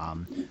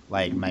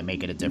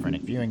make it a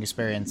different viewing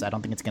experience. I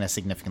don't think it's going to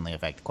significantly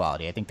affect the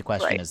quality. I think the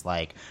question is,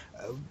 like,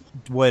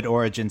 would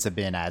Origins have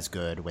been as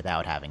good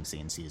without having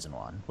seen season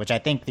 1? Which I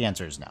think the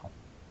answer is no.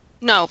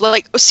 No,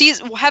 like,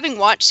 having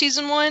watched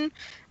season 1,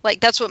 like,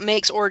 that's what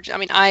makes Origins. I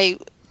mean,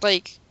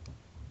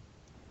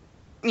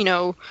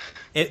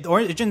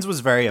 Origins was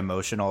very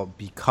emotional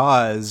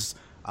because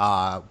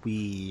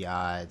we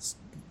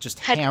just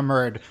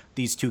hammered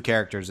these two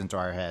characters into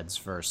our heads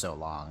for so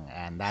long,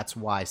 and that's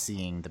why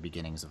seeing the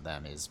beginnings of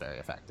them is very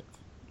effective.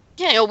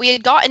 Yeah, we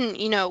had gotten,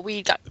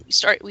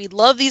 we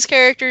love these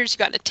characters,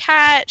 got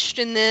attached,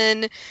 and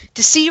then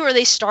to see where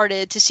they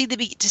started, to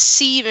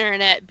see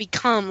Marinette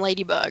become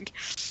Ladybug,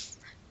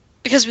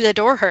 because we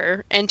adore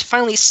her, and to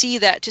finally see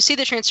that, to see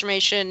the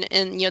transformation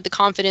and, the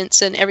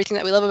confidence and everything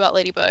that we love about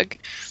Ladybug,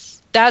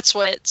 that's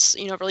what's,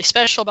 really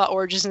special about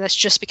Origins, and that's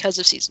just because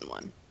of season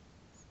 1.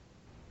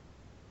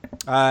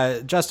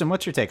 Justin,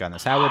 what's your take on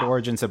this? How would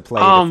Origins have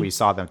played if we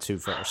saw them two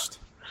first?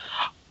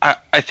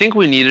 I think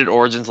we needed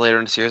Origins later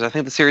in the series. I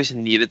think the series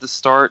needed to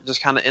start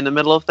just kind of in the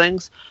middle of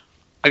things.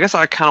 I guess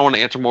I kind of want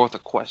to answer more with a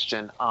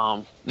question.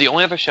 The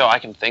only other show I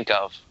can think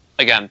of,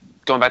 again,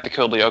 going back to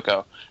Code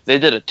Lyoko, they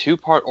did a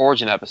 2-part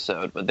Origin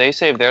episode, but they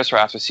saved theirs for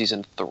after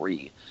season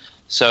 3.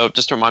 So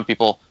just to remind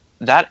people,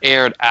 that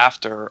aired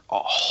after a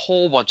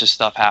whole bunch of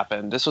stuff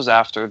happened. This was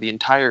after the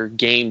entire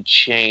game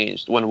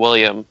changed when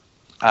William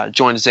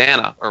joined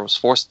Xana, or was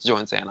forced to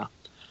join Xana.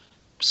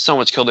 So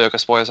much Code Lyoko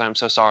spoilers, I'm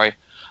so sorry.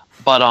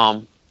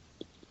 But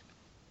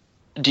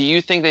do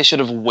you think they should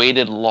have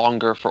waited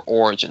longer for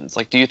Origins?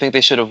 Like, do you think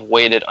they should have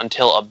waited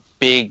until a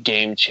big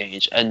game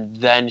change and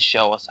then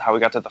show us how we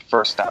got to the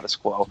first status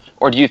quo?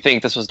 Or do you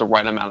think this was the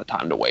right amount of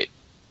time to wait?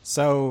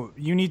 So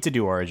you need to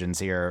do Origins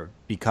here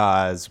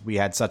because we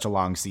had such a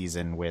long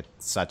season with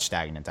such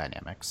stagnant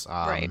dynamics.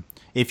 Right.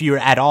 If you're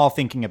at all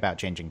thinking about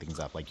changing things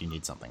up, like, you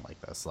need something like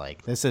this.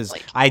 Like, this is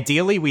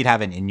ideally we'd have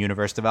an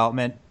in-universe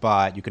development,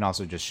 but you can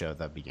also just show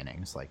the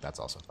beginnings. Like, that's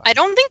also fine. I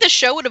don't think the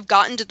show would have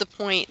gotten to the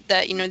point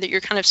that that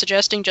you're kind of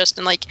suggesting,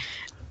 Justin. Like,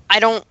 I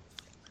don't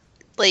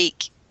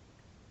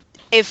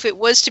if it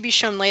was to be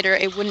shown later,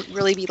 it wouldn't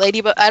really be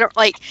Ladybug.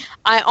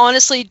 I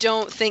honestly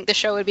don't think the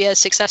show would be as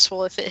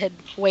successful if it had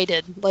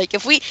waited. Like,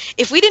 if we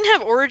didn't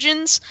have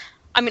Origins,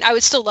 I mean, I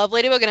would still love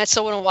Ladybug and I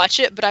still want to watch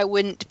it, but I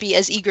wouldn't be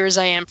as eager as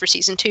I am for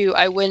season 2.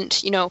 I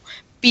wouldn't,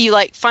 be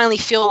like, finally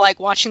feel like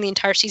watching the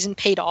entire season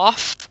paid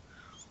off.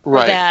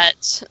 Right.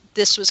 That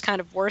this was kind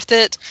of worth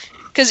it.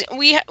 Because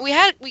we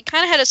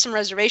kind of had some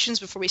reservations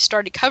before we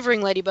started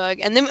covering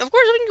Ladybug, and then of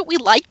course we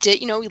liked it.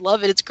 We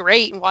love it. It's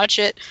great and watch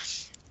it,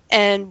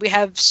 and we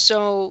have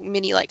so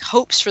many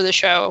hopes for the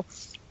show.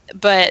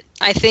 But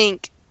I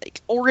think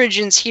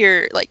Origins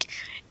here,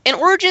 and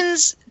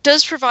Origins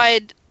does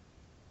provide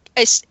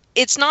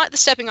it's not the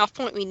stepping off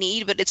point we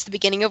need, but it's the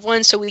beginning of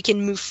one, so we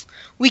can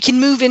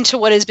move into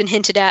what has been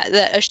hinted at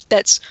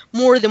that's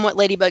more than what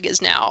Ladybug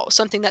is now,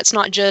 something that's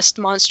not just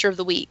Monster of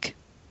the Week.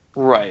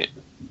 Right.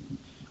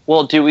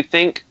 Well, do we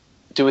think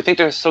do we think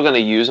they're still going to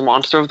use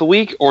Monster of the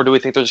Week, or do we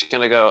think they're just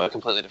going to go a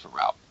completely different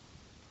route?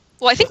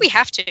 Well, I think we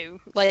have to.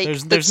 Like,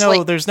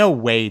 there's no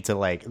way to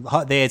like.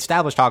 They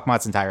established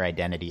Hawkmoth's entire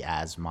identity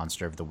as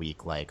Monster of the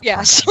Week,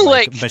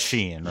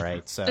 machine,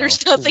 right? So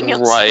there's nothing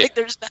else. Right. Like,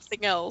 there's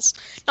nothing else.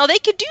 Now they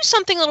could do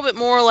something a little bit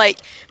more.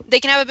 Like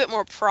they can have a bit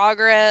more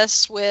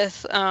progress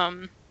with,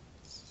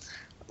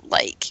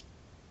 like.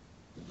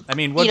 I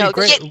mean, would be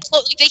great.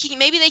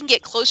 Maybe they can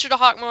get closer to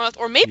Hawkmoth,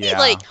 or maybe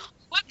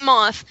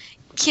Hawkmoth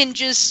can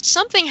just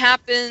something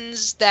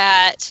happens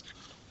that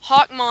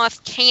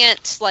Hawkmoth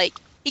can't like.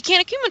 He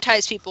can't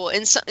akumatize people,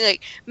 and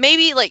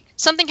maybe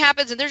something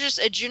happens, and there's just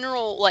a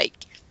general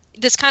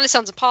this kind of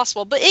sounds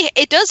impossible, but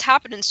it does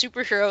happen in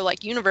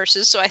superhero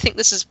universes. So I think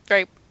this is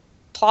very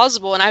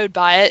plausible, and I would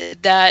buy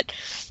it that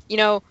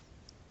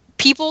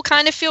people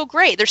kind of feel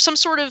great. There's some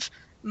sort of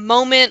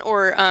moment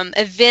or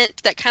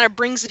event that kind of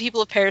brings the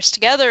people of Paris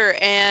together,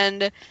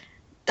 and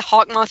the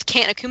Hawkmoth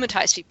can't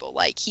akumatize people.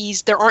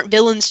 There aren't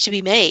villains to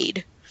be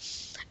made,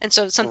 and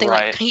so something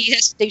like he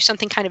has to do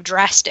something kind of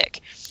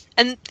drastic.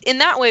 And in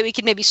that way, we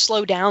could maybe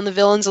slow down the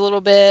villains a little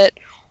bit,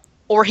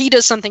 or he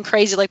does something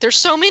crazy. Like there's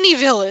so many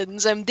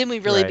villains, and then we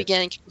really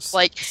begin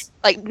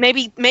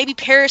maybe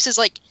Paris is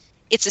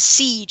it's a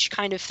siege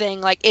kind of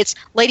thing. Like it's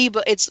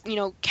Ladybug, it's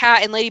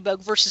Cat and Ladybug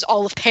versus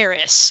all of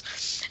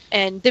Paris,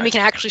 and then we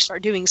can actually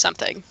start doing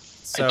something.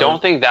 I don't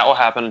think that will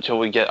happen until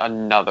we get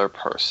another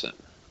person.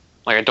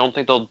 I don't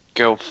think they'll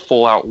go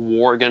full out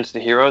war against the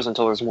heroes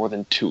until there's more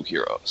than 2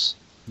 heroes.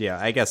 Yeah,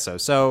 I guess so.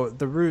 So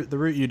the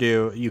route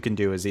you can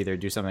do is either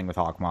do something with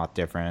Hawkmoth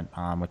different,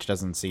 which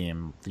doesn't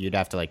seem you'd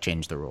have to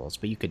change the rules,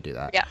 but you could do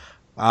that. Yeah.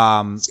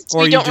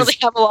 Or we don't really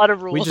have a lot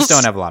of rules. We just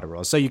don't have a lot of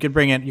rules. So you could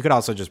you could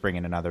also just bring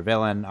in another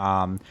villain.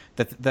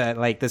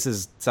 This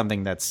is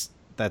something that's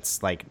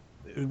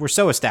we're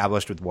so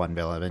established with one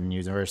villain in the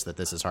universe that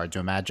this is hard to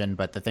imagine.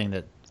 But the thing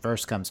that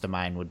first comes to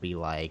mind would be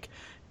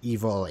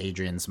evil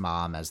Adrian's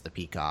mom as the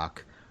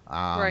Peacock.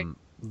 Right.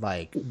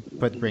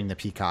 Bring the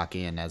Peacock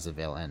in as a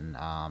villain.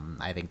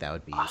 I think that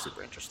would be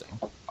super interesting.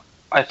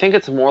 I think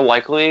it's more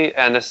likely,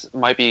 and this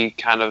might be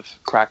kind of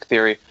crack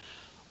theory,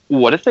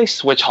 what if they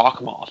switch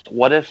Hawkmoth?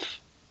 What if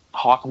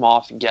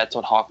Hawkmoth gets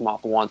what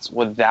Hawkmoth wants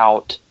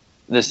without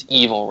this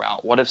evil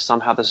route? What if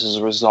somehow this is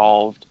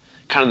resolved,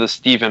 kind of the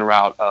Steven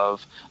route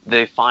of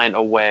they find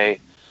a way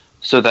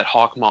so that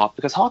Hawkmoth,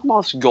 because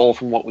Hawkmoth's goal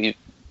from what we've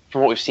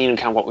seen and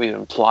kind of what we've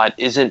implied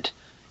isn't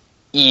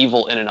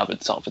evil in and of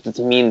itself. It's its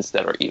means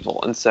that are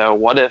evil. And so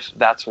what if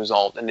that's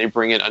resolved and they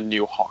bring in a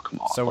new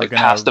Hawkmoth? So we're gonna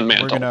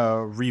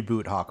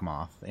reboot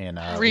Hawkmoth in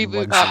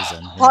one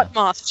season.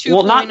 Hawkmoth 2.0.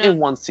 Well, not in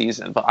one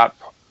season, but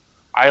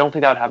I don't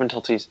think that would happen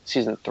until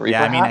season 3.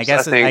 Yeah,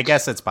 perhaps. I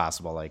guess it's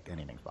possible.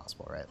 Anything's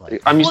possible, right?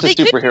 I'm used to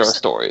superhero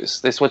stories.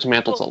 They switch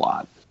mantles a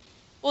lot.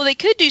 Well, they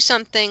could do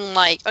something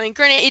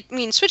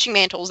granted, switching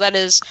mantles, that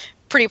is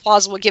pretty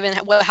plausible given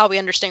how we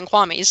understand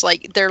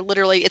Kwamis. They're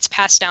literally, it's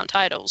passed down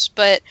titles.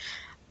 But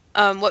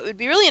what would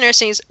be really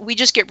interesting is we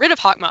just get rid of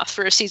Hawkmoth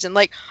for a season.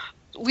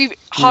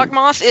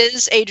 Hawkmoth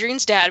is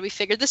Adrian's dad. We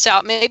figured this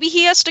out. Maybe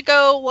he has to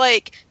go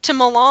to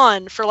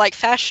Milan for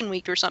Fashion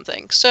Week or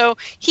something. So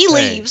he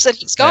leaves and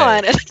he's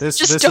gone.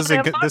 This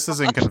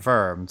isn't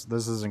confirmed.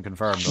 This isn't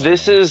confirmed.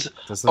 This is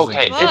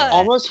okay. It's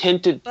almost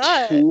hinted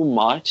too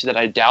much that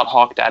I doubt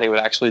Hawk Daddy would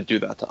actually do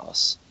that to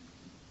us.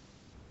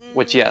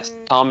 Which yes,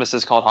 Thomas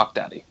is called Hawk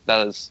Daddy.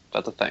 That's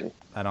a thing.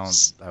 I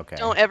don't. Okay.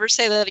 Don't ever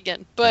say that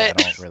again. But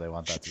I don't really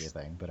want that to be a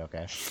thing. But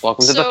okay.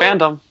 Welcome to the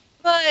fandom.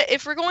 But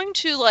if we're going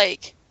to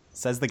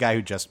says the guy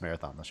who just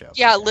marathoned the show.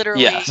 Yeah,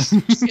 literally. Yes.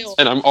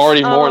 And I'm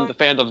already more in the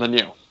fandom than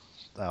you.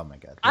 Oh my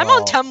god. I'm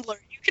on Tumblr.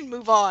 You can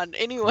move on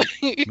anyway.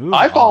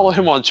 I follow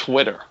him on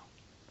Twitter.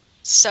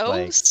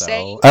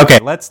 Okay,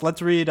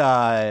 let's read.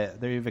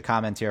 There's a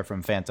comment here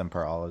from Phantom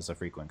Pearl, who's a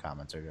frequent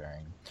commenter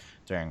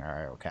during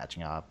our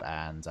catching up,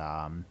 and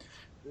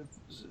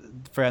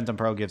Phantom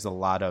Pearl gives a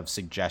lot of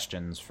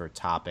suggestions for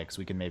topics.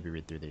 We can maybe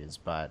read through these,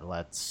 but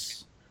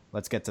let's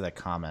get to the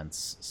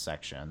comments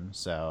section.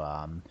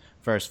 So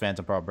first,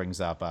 Phantom Pearl brings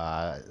up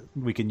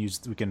we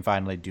can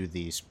finally do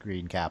the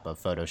screen cap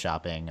of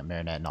photoshopping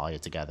Marinette and Alia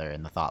together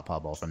in the thought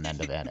bubble from the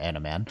end of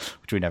Animan,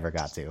 which we never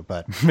got to,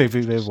 but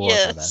maybe we'll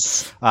work on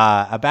that.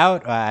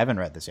 About I haven't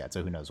read this yet,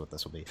 so who knows what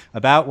this will be.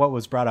 About what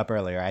was brought up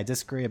earlier, I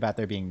disagree about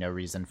there being no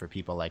reason for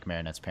people like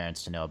Marinette's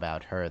parents to know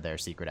about their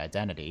secret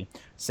identity.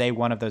 Say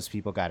one of those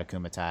people got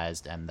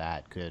akumatized, and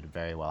that could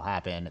very well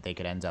happen. They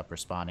could end up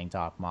responding to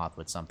Hawkmoth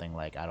with something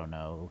like, I don't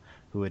know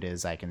who it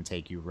is, I can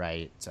take you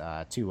right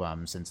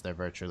to since they're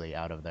virtually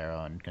out of their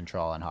own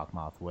control, and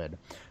Hawkmoth would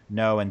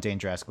know, and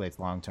danger escalates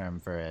long term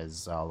for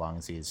as long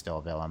as he's still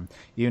a villain.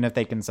 Even if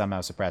they can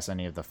somehow suppress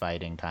any of the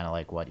fighting, kind of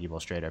like what Evil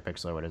Straight or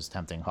Pixelor was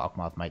attempting,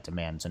 Hawkmoth might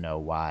demand to know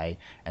why,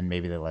 and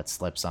maybe they let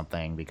slip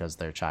something because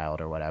they're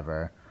child or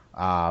whatever.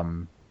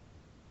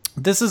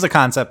 This is a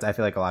concept I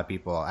feel like a lot of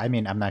people,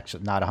 I'm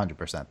actually not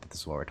 100% that this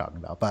is what we're talking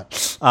about, but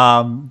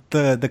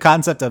the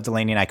concept of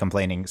Delaney and I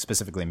complaining,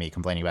 specifically me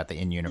complaining about the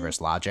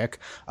in-universe logic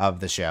of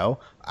the show,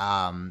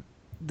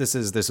 this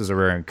is a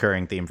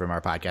recurring theme from our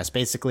podcast.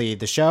 Basically,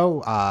 the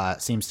show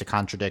seems to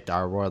contradict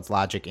our world's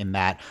logic in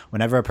that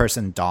whenever a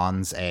person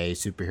dons a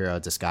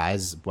superhero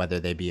disguise, whether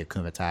they be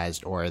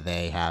akumatized or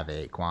they have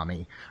a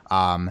Kwami,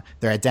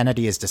 their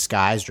identity is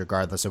disguised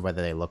regardless of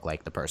whether they look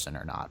like the person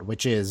or not,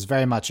 which is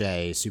very much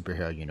a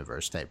superhero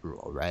universe type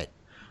rule, right?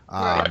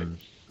 Right.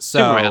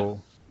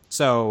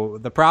 So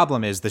the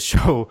problem is the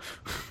show,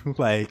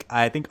 like,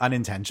 I think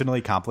unintentionally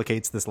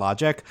complicates this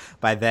logic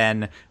by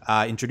then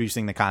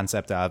introducing the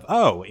concept of,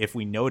 oh, if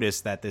we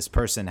notice that this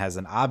person has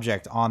an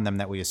object on them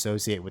that we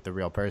associate with the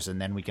real person,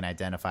 then we can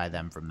identify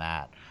them from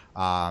that.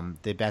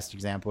 The best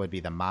example would be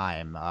the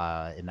mime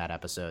in that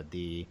episode.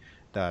 The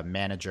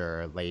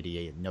manager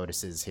lady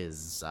notices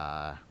his,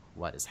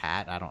 his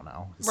hat? I don't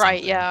know. Right,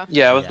 something. yeah.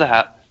 Yeah, it was the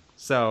hat.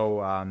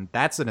 So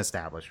that's an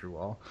established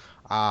rule.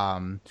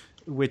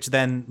 Which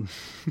then,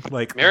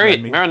 like,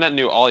 Marinette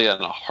knew Alia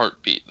in a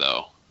heartbeat,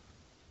 though.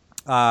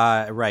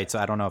 Right. So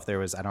I don't know if there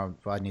was.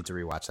 I need to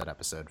rewatch that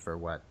episode for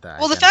what.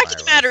 Well, the fact of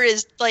the matter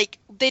is, like,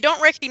 they don't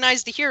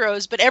recognize the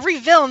heroes, but every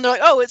villain, they're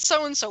like, "Oh, it's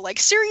so and so." Like,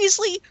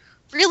 seriously,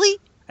 really?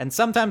 And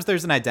sometimes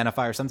there's an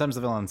identifier. Sometimes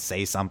the villains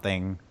say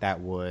something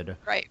that would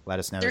let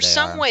us know. There's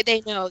some way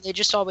they know. They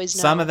just always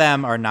know. Some of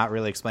them are not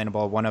really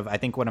explainable. I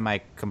think one of my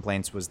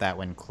complaints was that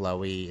when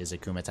Chloe is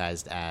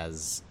akumatized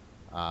as.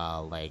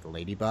 Like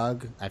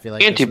Ladybug, I feel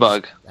like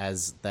Antibug.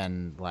 As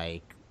then,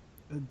 like,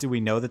 do we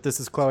know that this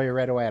is Chloe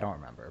right away? I don't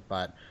remember,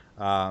 but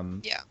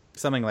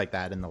something like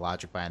that in the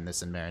logic behind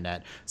this in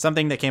Marinette.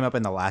 Something that came up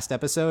in the last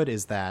episode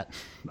is that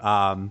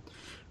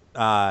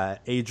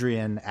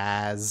Adrien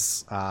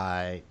as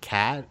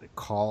Cat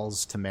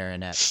calls to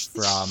Marinette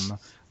from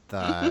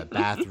the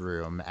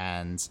bathroom,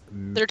 and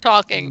they're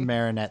talking.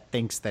 Marinette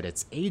thinks that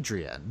it's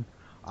Adrien,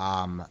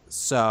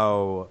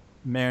 so.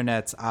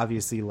 Marinette's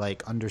obviously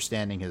like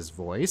understanding his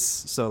voice,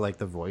 so like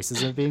the voice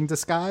isn't being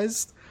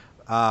disguised.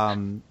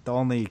 The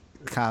only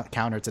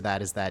counter to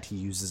that is that he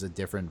uses a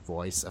different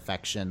voice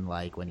affection.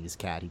 Like when he's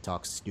Cat, he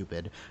talks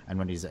stupid, and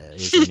when he's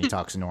Asian, he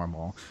talks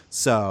normal.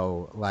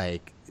 So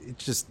like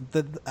it's just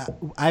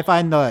I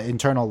find the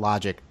internal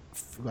logic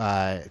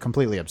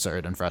completely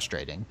absurd and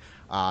frustrating,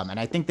 and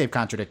I think they've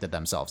contradicted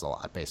themselves a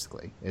lot.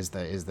 Basically, is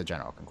the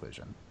general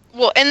conclusion.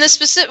 Well, and the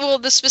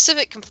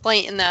specific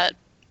complaint in that.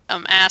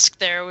 Ask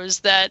there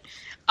was that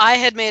I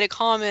had made a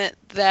comment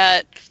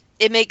that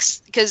it makes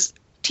because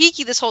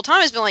Tiki this whole time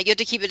has been like, you have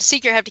to keep it a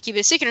secret,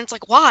 and it's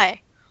like, why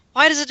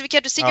does it have to be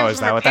kept a secret? Oh, is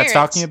that what that's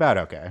talking about?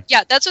 Okay,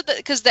 yeah, that's what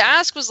because the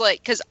ask was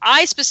like, because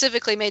I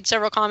specifically made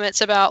several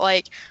comments about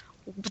like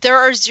there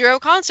are zero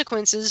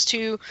consequences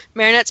to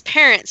Marinette's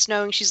parents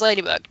knowing she's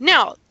Ladybug.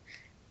 Now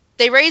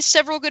they raised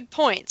several good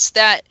points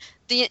that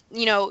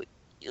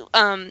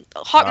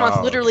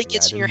Hawkmoth literally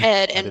gets in your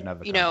head and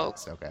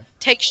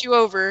takes you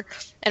over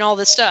and all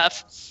this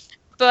stuff.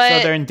 But so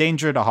they're in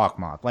danger to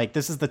Hawkmoth. Like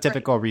this is the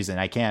typical reason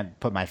I can't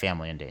put my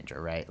family in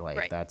danger, right?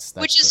 Like that's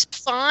which is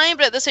fine,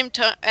 but at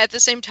the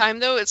same time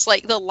though, it's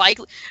like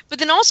but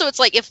then also it's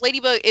like if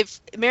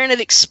Marinette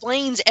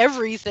explains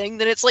everything,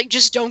 then it's like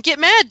just don't get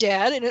mad,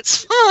 Dad, and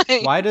it's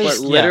fine. But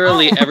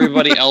literally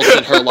everybody else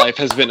in her life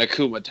has been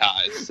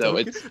akumatized, so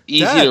it's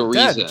easy to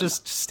reason. Dad,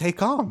 just stay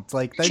calm.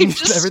 Like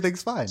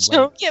everything's fine.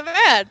 Don't get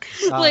mad.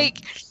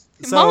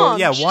 So Mom,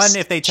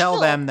 if they tell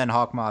them, then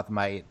Hawkmoth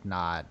might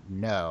not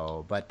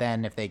know. But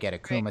then if they get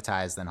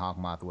akumatized, then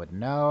Hawkmoth would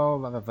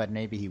know. But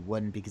maybe he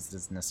wouldn't because he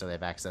doesn't necessarily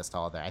have access to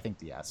all their. I think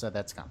so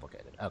that's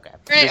complicated. Okay.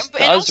 This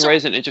does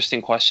raise an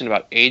interesting question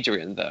about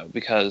Adrien though,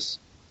 because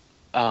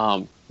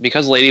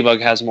Ladybug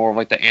has more of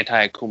like the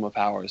anti-Akuma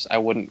powers. I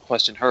wouldn't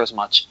question her as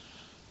much.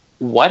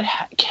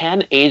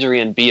 Can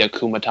Adrien be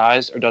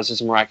akumatized, or does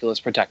his miraculous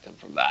protect him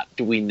from that?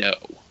 Do we know?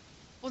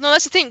 Well, no,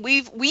 that's the thing.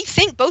 We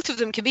think both of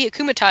them can be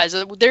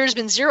akumatized. There's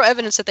been zero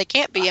evidence that they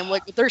can't be,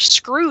 and they're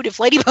screwed if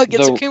Ladybug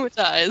gets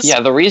akumatized. Yeah,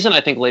 the reason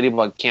I think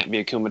Ladybug can't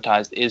be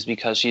akumatized is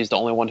because she's the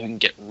only one who can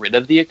get rid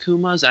of the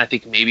Akumas, and I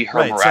think maybe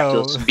her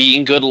miraculous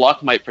being good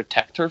luck might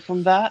protect her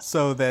from that.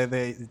 So if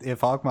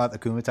Hawkmoth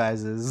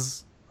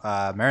akumatizes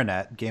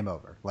Marinette, game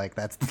over. Like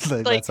that's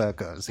how it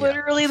goes.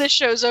 Literally, the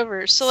show's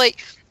over. So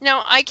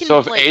now I can. So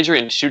if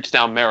Adrien shoots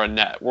down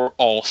Marinette, we're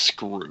all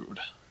screwed,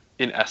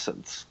 in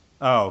essence.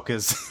 Oh,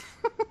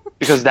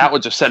 because that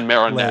would just send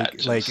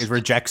Marinette it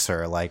rejects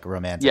her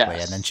romantically,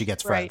 and then she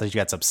gets she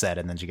gets upset,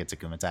 and then she gets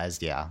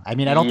akumatized. Yeah, I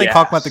mean, I don't think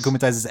Hawkmoth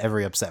akumatizes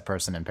every upset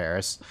person in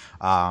Paris.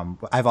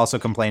 I've also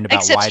complained about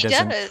Except why she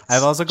doesn't. does.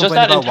 I've also just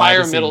complained that about why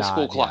entire does middle he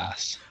school not,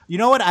 class. You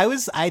know what?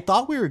 I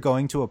thought we were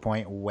going to a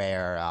point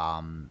where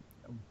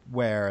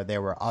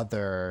there were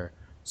other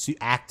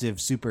active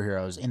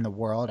superheroes in the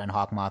world, and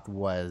Hawkmoth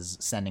was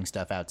sending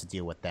stuff out to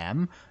deal with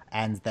them,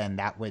 and then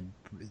that would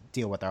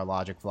deal with our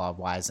logic flaw of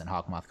why isn't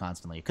Hawkmoth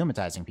constantly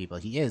akumatizing people.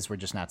 He is, we're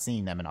just not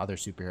seeing them, and other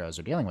superheroes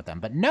are dealing with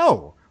them. But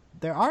no,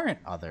 there aren't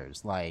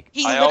others. I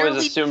always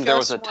assumed there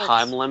was a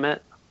time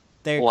limit.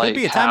 There could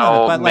be a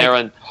time limit,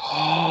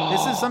 but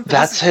this is something.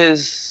 That's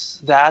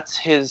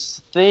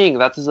his thing.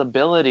 That's his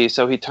ability.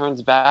 So he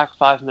turns back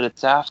 5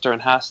 minutes after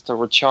and has to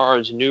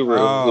recharge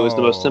Nuru, who is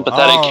the most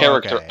sympathetic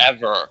character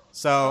ever.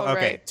 So,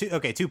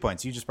 okay, 2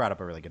 points. You just brought up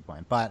a really good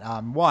point. But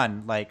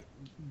one, like,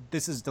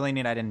 this is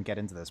Delaney and I didn't get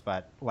into this,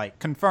 but like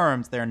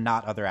confirmed they're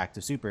not other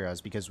active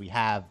superheroes because we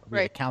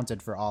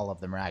accounted for all of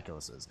the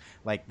Miraculouses.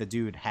 Like the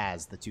dude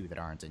has the 2 that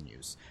aren't in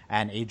use,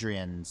 and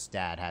Adrian's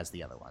dad has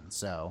the other one.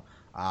 So,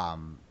 are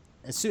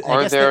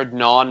there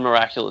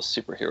non-miraculous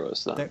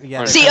superheroes then?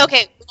 Yeah. See,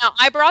 okay, now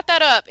I brought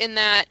that up in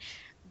that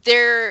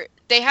they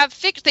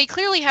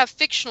clearly have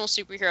fictional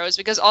superheroes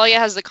because Alia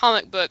has the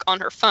comic book on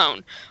her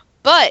phone.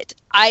 But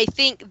I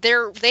think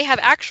they have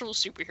actual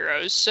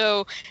superheroes.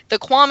 So the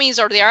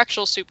Kwamis are the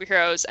actual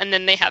superheroes, and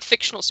then they have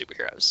fictional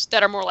superheroes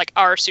that are more like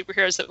our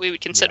superheroes that we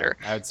would consider.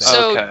 Yeah, I would say.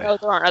 So no,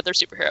 there aren't other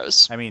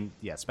superheroes. I mean,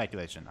 yeah,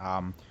 speculation.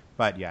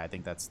 But yeah, I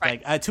think that's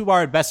right. Like to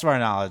our best of our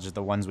knowledge,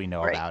 the ones we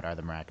know about are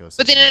the Miraculous.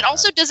 But then it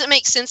also doesn't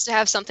make sense to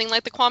have something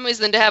like the Kwamis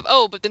than to have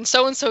but then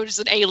so and so is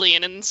an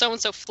alien and so and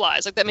so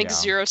flies. Like that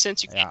makes zero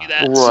sense. You can't do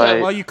that. Right.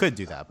 So. Well, you could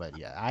do that, but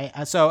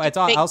yeah, so it's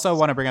I also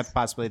want to bring up the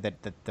possibility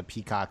that the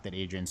peacock that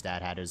Adrian's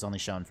dad had is only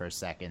shown for a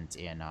second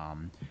in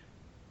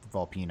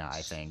Vulpina,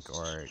 I think,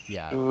 or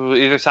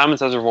either Simon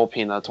Says or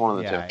Vulpina. It's one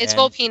of the two. It's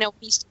Vulpina.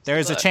 There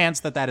is a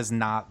chance that is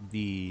not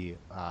the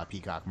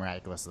peacock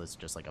miraculous. It's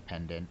just like a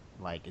pendant.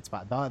 Like it's the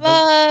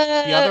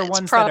other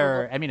ones that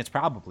are. I mean, it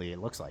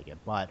looks like it,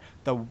 but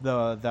the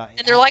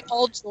and they're like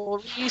all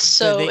jewelry,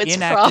 so the it's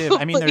inactive.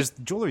 probably... I mean, there's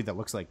jewelry that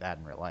looks like that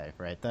in real life,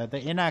 right? The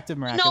inactive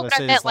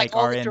miraculouses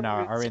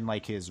are in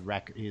like his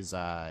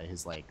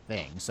like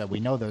thing. So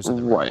we know those are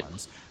the real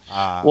ones.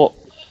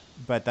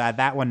 But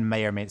that one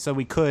may or may... So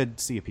we could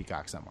see a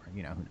peacock somewhere.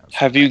 You know, who knows?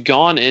 Have you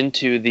gone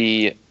into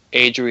the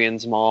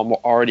Adrian's mom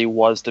already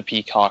was the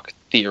peacock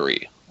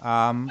theory?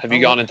 Have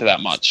you gone into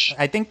that much?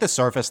 I think the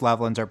surface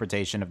level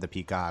interpretation of the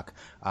peacock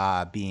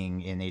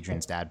being in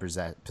Adrian's dad's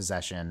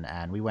possession,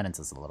 and we went into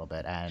this a little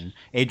bit, and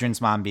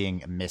Adrian's mom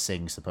being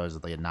missing,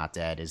 supposedly, and not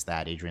dead, is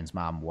that Adrian's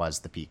mom was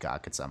the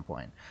peacock at some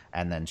point.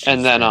 And then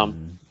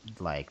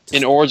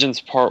in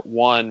Origins Part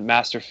 1,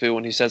 Master Fu,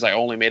 when he says, I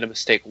only made a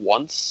mistake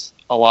once...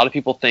 A lot of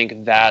people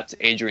think that's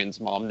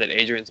Adrian's mom, that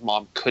Adrian's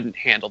mom couldn't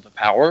handle the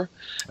power,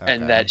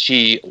 and that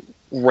she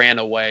ran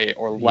away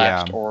or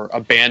left or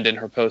abandoned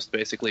her post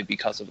basically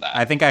because of that.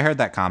 I think I heard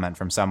that comment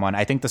from someone.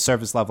 I think the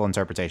surface level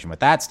interpretation with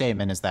that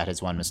statement is that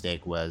his one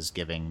mistake was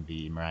giving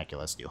the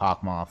miraculous to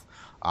Hawkmoth.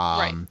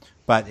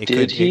 But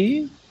did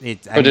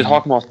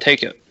Hawkmoth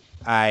take it?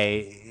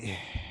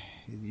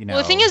 Well,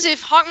 the thing is,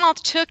 if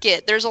Hawkmoth took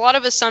it, there's a lot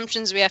of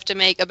assumptions we have to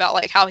make about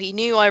like how he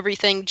knew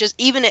everything, just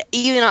even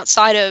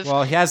outside of.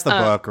 Well, he has the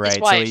book, right?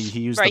 So he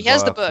used the book. He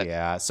has the book.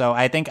 Yeah. So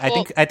I think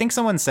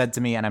someone said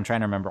to me, and I'm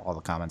trying to remember all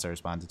the comments I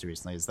responded to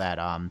recently, is that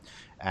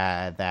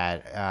Hawkmoth's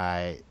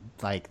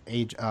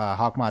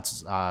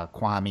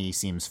Kwami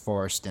seems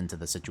forced into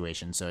the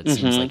situation, so it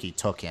seems like he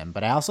took him.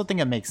 But I also think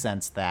it makes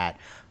sense that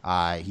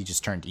he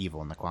just turned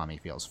evil, and the Kwami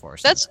feels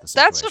forced.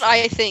 That's what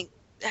I think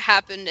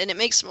happened, and it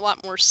makes a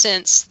lot more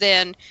sense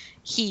than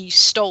he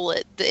stole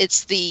it.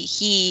 It's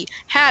he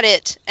had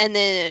it, and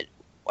then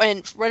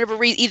for whatever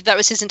reason, either that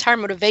was his entire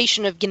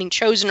motivation of getting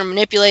chosen or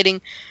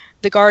manipulating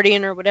the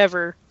Guardian or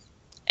whatever,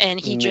 and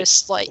he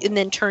just and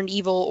then turned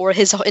evil, or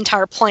his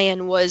entire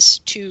plan was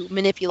to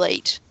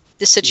manipulate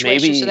the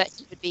situation so that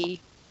he would be.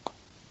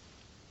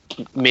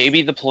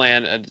 Maybe the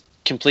plan, a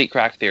complete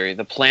crack theory,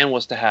 the plan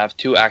was to have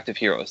 2 active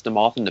heroes, the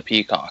Moth and the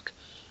Peacock.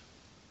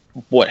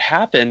 What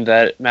happened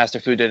that Master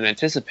Fu didn't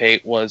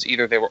anticipate was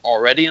either they were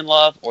already in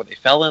love or they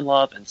fell in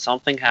love and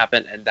something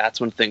happened, and that's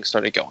when things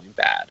started going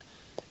bad.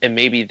 And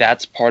maybe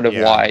that's part of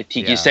why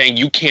Tiki's saying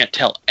you can't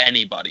tell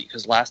anybody,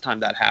 because last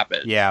time that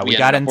happened, we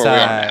got into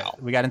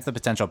the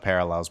potential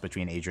parallels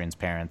between Adrian's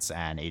parents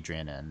and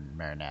Adrian and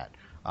Marinette,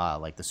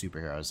 like the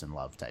superheroes in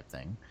love type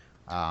thing.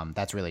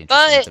 That's really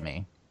interesting to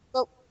me.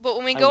 But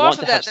when we go off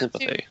of that,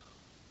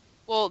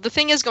 well, the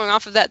thing is, going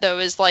off of that though,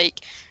 is like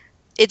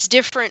it's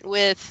different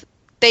with.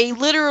 They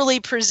literally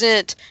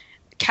present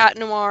Cat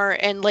Noir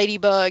and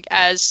Ladybug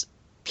as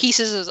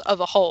pieces of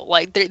a whole.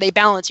 Like they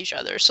balance each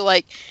other. So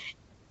like,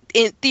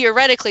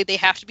 theoretically, they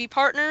have to be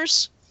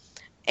partners.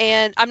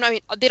 And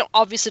they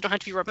obviously don't have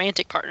to be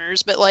romantic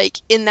partners, but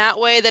like in that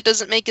way, that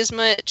doesn't make as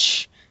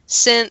much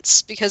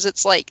sense because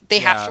it's like they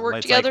have to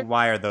work together. Like,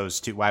 why are those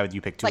two? Why would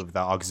you pick two of the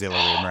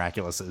auxiliary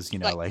miraculouses? You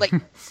know,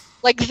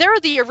 like they're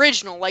the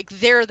original. Like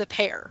they're the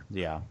pair.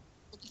 Yeah.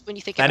 When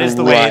you think that is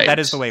the way that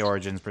is the way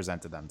Origins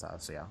presented them to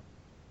us. Yeah.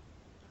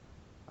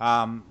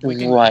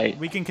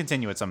 We can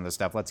continue with some of this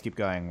stuff. Let's keep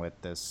going with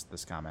this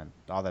comment.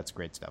 All that's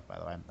great stuff, by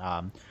the way.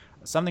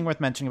 Something worth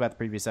mentioning about the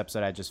previous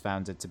episode, I just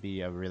found it to be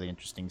a really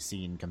interesting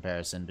scene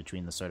comparison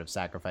between the sort of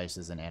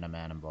sacrifices in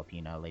Animan and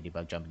Vulpina.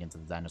 Ladybug jumping into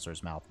the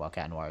dinosaur's mouth while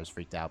Cat Noir is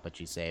freaked out, but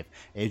she's safe.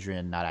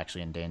 Adrian not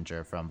actually in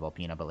danger from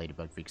Vulpina, but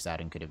Ladybug freaks out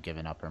and could have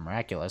given up her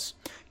miraculous.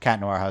 Cat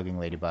Noir hugging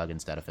Ladybug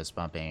instead of fist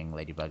bumping.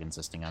 Ladybug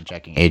insisting on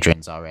checking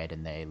Adrian's all right,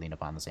 and they lean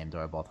upon the same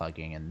door, both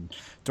hugging, and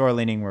door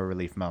leaning were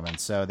relief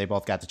moments. So they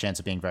both got the chance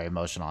of being very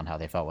emotional on how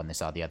they felt when they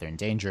saw the other in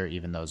danger,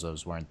 even though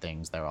those weren't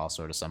things that were all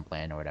sort of some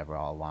plan or whatever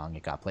all along.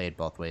 It got played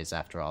both ways case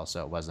after all,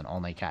 so it wasn't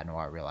only Cat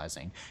Noir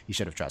realizing he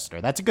should have trusted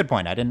her. That's a good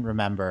point. I didn't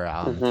remember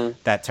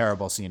that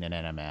terrible scene in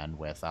Animan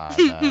with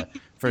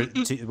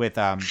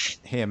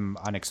him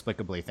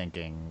inexplicably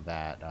thinking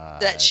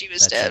that she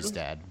was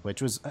dead,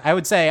 which was I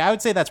would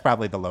say that's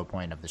probably the low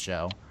point of the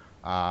show.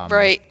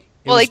 Right.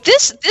 Well, like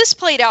this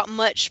played out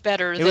much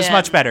better. It was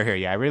much better here.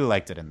 Yeah, I really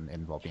liked it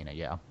in Volpina.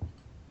 Yeah.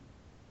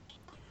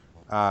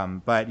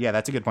 But yeah,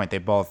 that's a good point. They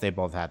both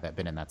had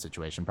been in that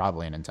situation,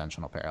 probably an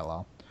intentional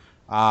parallel.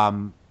 So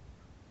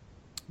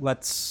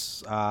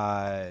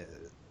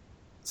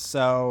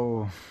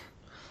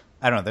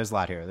I don't know. There's a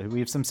lot here. We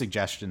have some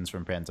suggestions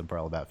from Prince and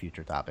Pearl about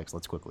future topics.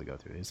 Let's quickly go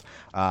through these.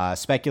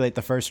 Speculate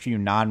the first few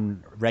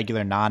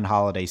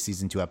non-holiday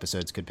season 2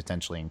 episodes could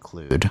potentially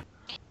include.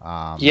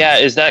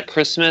 Is that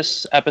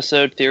Christmas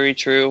episode theory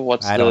true?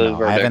 I don't know.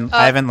 Verdict?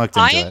 I haven't looked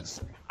into it.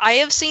 I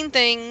have seen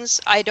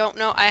things. I don't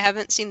know. I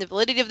haven't seen the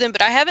validity of them,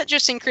 but I haven't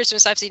just seen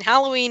Christmas. I've seen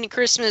Halloween,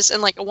 Christmas,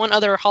 and like one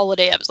other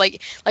holiday episode.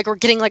 Like we're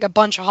getting like a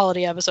bunch of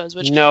holiday episodes,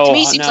 which to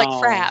me seems like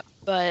crap.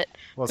 But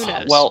who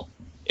knows? Well,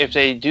 if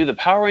they do the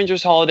Power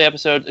Rangers holiday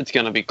episodes, it's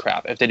gonna be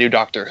crap. If they do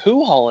Doctor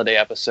Who holiday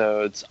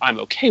episodes, I'm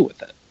okay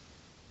with it.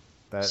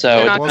 It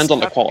depends on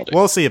the quality.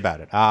 We'll see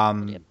about it.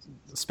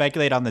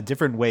 Speculate on the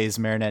different ways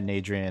Marinette and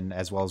Adrian,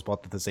 as well as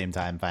both at the same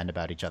time, find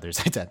about each other's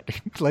identity.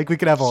 Like we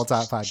could have a whole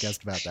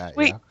podcast about that.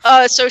 Wait,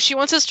 so she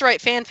wants us to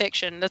write fan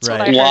fiction. That's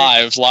what I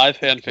heard. Live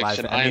fan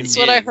fiction. That's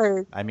what I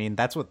heard. I mean,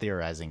 that's what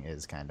theorizing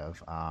is, kind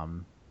of.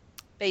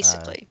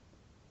 Basically.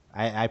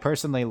 I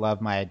personally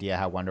love my idea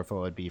how wonderful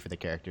it would be for the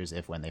characters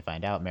if, when they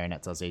find out,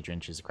 Marinette tells Adrian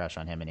she's a crush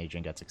on him, and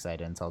Adrian gets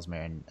excited and tells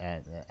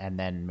Marinette, and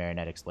then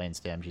Marinette explains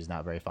to him she's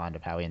not very fond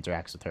of how he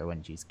interacts with her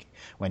when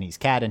he's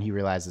Cat, and he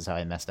realizes how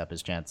he messed up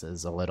his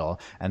chances a little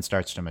and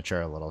starts to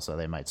mature a little, so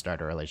they might start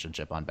a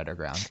relationship on better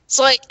ground. It's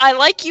like, I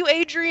like you,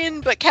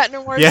 Adrian, but Cat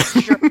Noir is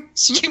a jerk.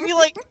 So can we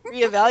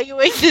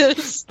reevaluate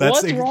this?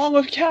 What's wrong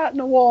with Cat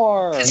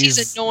Noir? Because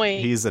he's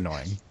annoying. He's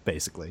annoying,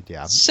 basically.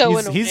 Yeah. So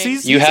annoying.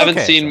 You haven't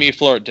seen me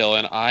flirt,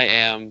 Dylan. I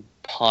am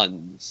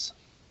puns.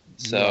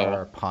 So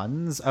you're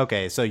puns?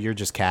 Okay, so you're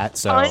just Cat.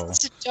 So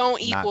puns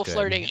don't equal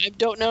flirting. I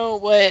don't know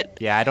what.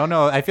 Yeah, I don't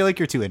know. I feel like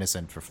you're too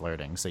innocent for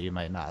flirting, so you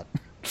might not.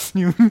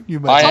 you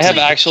might. I have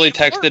actually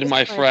texted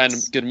my friend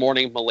 "Good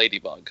morning, my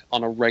ladybug"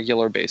 on a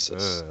regular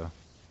basis.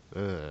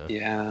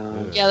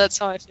 Yeah, that's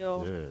how I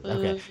feel.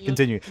 Okay,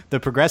 continue. The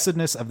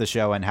progressiveness of the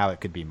show and how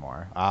it could be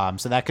more.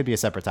 So that could be a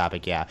separate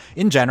topic. Yeah.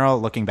 In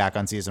general, looking back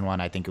on season 1,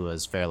 I think it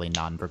was fairly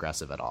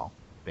non-progressive at all.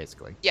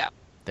 Basically. Yeah.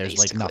 There's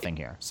basically nothing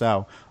here.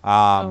 So,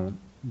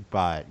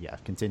 but yeah,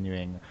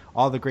 continuing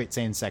all the great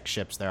same-sex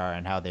ships there are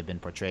and how they've been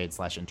portrayed /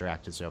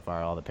 interacted so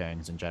far, all the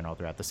pairings in general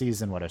throughout the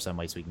season. What are some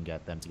ways we can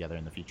get them together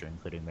in the future,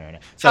 including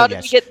Marinette? So, how do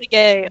we get the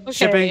gay?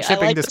 Okay,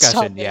 shipping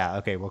discussion. Yeah,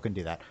 okay, we can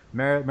do that.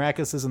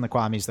 Miraculouses and the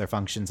Kwamis, their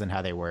functions and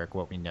how they work,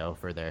 what we know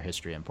for their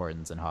history,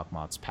 importance, and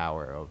Hawkmoth's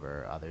power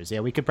over others. Yeah,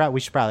 we should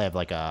probably have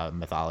like a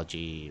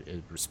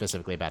mythology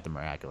specifically about the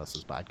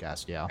Miraculouses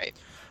podcast. Yeah,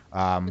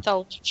 right.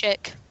 Mythology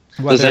check.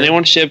 Does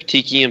anyone ship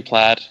Tiki and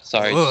Plaid?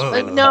 Sorry.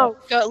 No,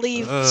 go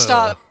leave.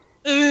 Stop.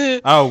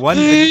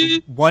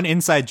 One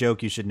inside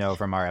joke you should know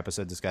from our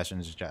episode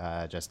discussions,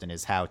 Justin,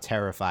 is how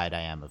terrified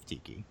I am of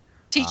Tiki.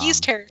 Tiki's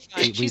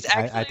terrifying. She's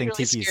actually I think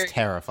really Tiki's scary.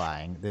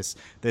 Terrifying. This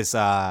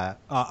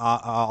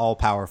all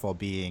powerful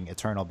being,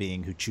 eternal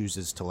being who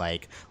chooses to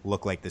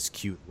look like this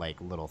cute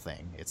little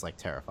thing. It's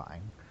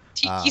terrifying.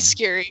 Tiki's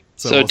scary.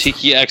 So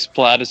Tiki X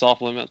Plaid is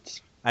off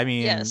limits. I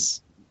mean,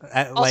 yes.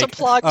 Also,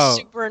 Plog's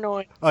super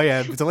annoying. Oh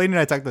yeah, Delaney and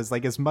I talked this.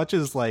 As much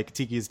as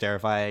Tiki is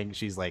terrifying,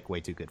 she's way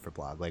too good for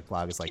Plog.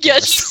 Plog is yeah,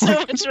 she's so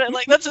much better.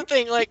 That's the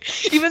thing.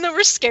 Even though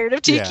we're scared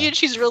of Tiki and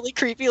she's really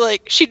creepy,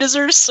 she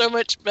deserves so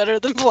much better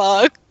than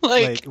Plog.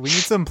 We need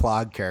some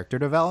Plog character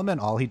development.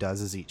 All he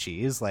does is eat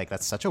cheese.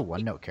 That's such a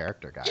one-note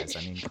character, guys.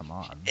 I mean, come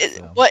on.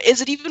 What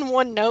is it even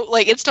one note?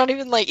 It's not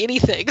even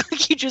anything.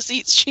 He just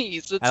eats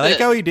cheese. That's I like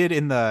how he did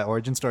in the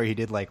origin story. He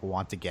did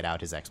want to get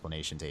out his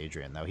explanation to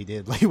Adrian, though. He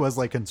did. He was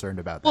concerned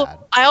about that.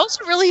 I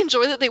also really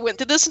enjoy that they went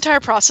through this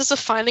entire process of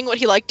finding what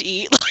he liked to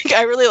eat.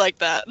 I really like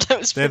that. That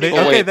was pretty cool.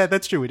 Okay,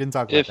 that's true. We didn't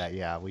talk about that.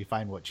 Yeah, we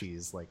find what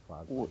cheese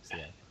Plog likes.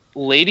 Yeah.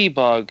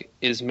 Ladybug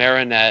is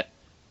Marinette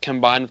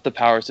combined with the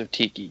powers of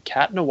Tiki.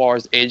 Cat Noir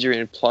is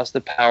Adrian plus the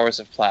powers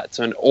of Plaid.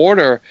 So in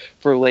order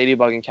for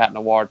Ladybug and Cat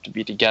Noir to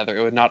be together,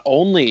 it would not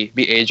only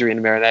be Adrian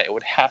and Marinette, it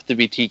would have to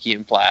be Tiki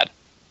and Plaid.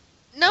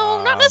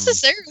 No, not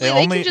necessarily.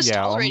 They can just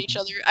tolerate each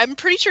other. I'm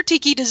pretty sure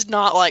Tiki does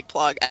not like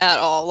Plog at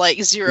all.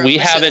 0%. We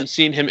haven't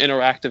seen him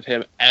interact with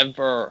him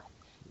ever.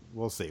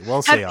 We'll see.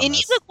 We'll see. That's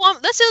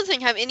the other thing.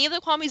 Have any of the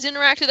Kwamis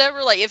interacted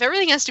ever? If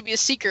everything has to be a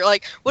secret,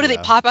 what do they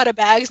pop out of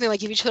bags and they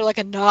give each other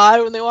a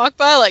nod when they walk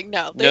by?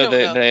 No, they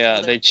don't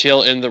know. They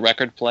chill in the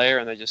record player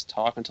and they just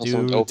talk until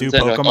someone opens it.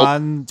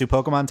 Do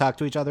Pokemon talk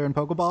to each other in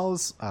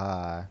Pokeballs?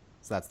 So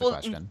that's the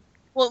question.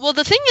 Well,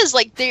 the thing is,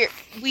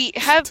 we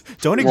have.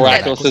 Don't ignore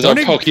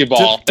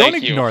that. Don't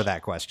ignore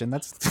that question.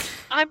 That's.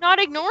 I'm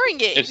not ignoring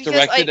it. It's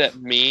directed at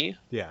me.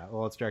 Yeah,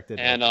 well, it's directed.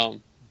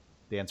 And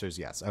The answer is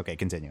yes. Okay,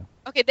 continue.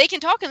 Okay, they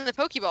can talk in the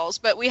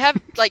Pokeballs, but we have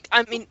like,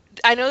 I mean,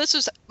 I know this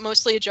was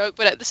mostly a joke,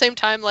 but at the same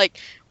time, like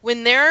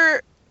when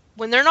they're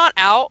not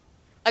out,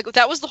 like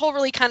that was the whole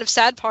really kind of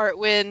sad part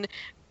when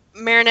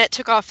Marinette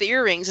took off the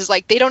earrings. Is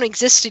like they don't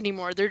exist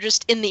anymore; they're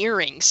just in the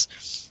earrings.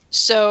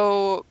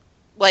 So,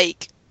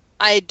 like,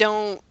 I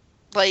don't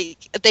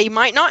like they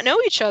might not know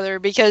each other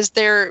because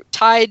they're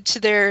tied to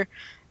their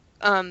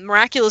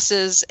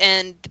Miraculouses,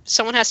 and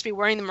someone has to be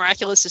wearing the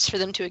Miraculouses for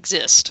them to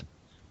exist.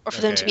 Or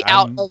for them to be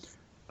out of.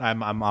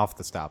 I'm off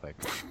this topic.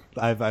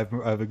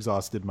 I've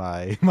exhausted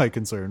my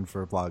concern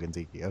for Plog and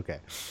Tiki. Okay,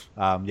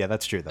 yeah,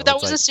 that's true though. But that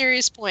was a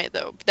serious point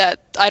though. That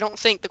I don't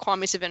think the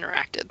Kwamis have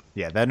interacted.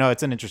 Yeah,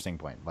 it's an interesting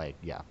point. Like,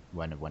 yeah,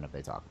 when have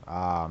they talked?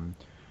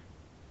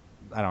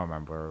 I don't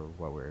remember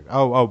what we were.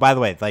 Oh, by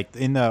the way, like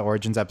in the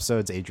Origins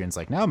episodes, Adrian's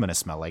like, now I'm gonna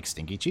smell like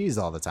stinky cheese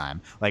all the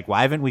time. Like,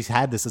 why haven't we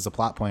had this as a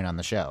plot point on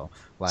the show?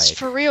 Like, it's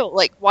for real.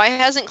 Like, why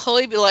hasn't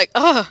Chloe be like,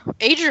 oh,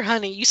 Adrian,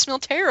 honey, you smell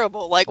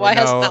terrible? Like, why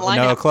hasn't that line?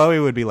 No, Chloe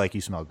would be like, you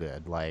smell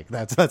good. Like,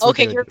 that's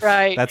okay. You're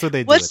right. That's what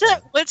they do. What's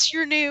that? What's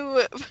your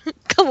new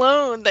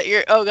cologne that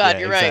you're? Oh God, yeah,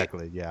 you're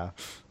exactly, right.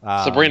 Exactly.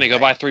 Yeah. Sabrina, go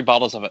buy 3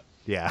 bottles of it.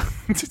 Yeah,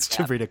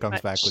 Sabrina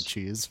comes back with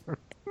cheese.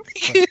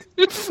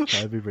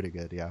 That'd be pretty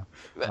good, yeah.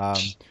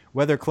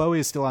 Whether Chloe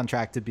is still on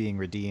track to being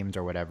redeemed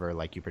or whatever,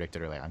 like you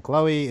predicted earlier on,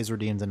 Chloe is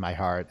redeemed in my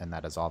heart, and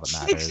that is all that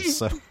matters.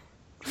 So,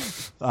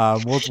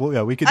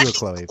 we could do a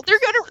Chloe.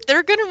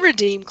 They're gonna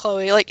redeem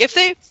Chloe. Like if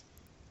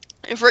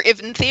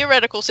in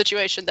theoretical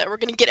situation that we're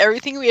gonna get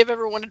everything we have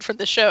ever wanted from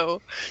the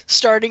show,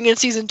 starting in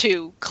season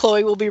 2,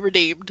 Chloe will be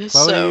redeemed.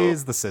 Chloe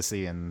is the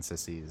sissy, and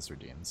Sissy is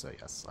redeemed. So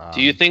yes.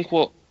 Do you think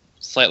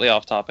slightly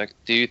off topic?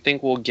 Do you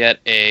think we'll get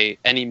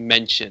any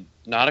mention?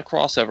 Not a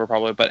crossover,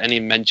 probably, but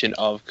any mention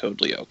of Code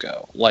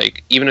Lyoko.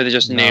 Like, even if they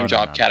just name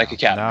drop Katek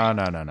Academy.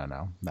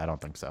 No. I don't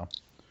think so.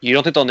 You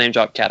don't think they'll name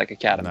drop Katek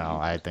Academy? No,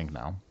 I think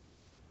no.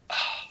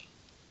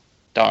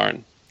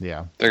 Darn.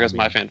 Yeah. There goes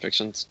my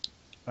fanfictions.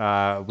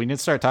 We need to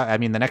start talking. I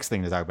mean, the next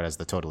thing to talk about is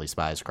the Totally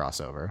Spies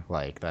crossover.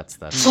 Like, that's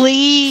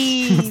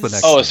please. That's the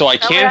next thing. thing. So I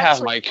can't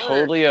have my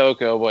Code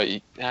Lyoko,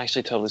 but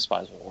actually Totally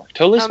Spies will work.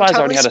 Totally Spies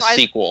already had a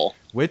sequel.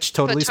 Which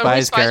Totally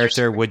Spies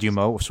character would you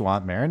most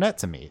want Marinette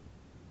to meet?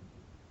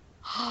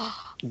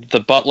 The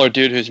butler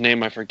dude whose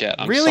name I forget.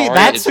 I'm really? Sorry,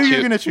 that's who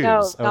you're gonna choose?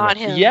 No, not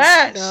him.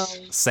 Yes. No.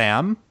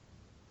 Sam.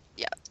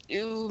 Yeah.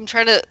 I'm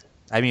trying to.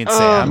 I mean,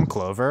 Sam,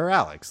 Clover, or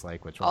Alex?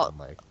 Like, which one?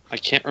 Like, I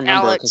can't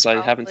remember because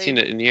I haven't seen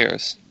it in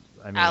years.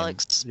 I mean,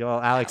 Alex. Well,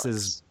 Alex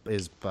is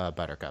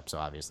Buttercup, so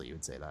obviously you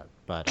would say that.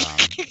 But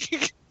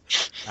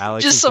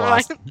Alex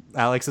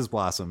is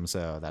Blossom,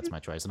 so that's my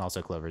choice. And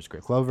also Clover's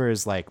great. Clover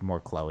is like more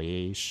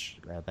Chloe-ish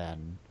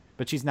than,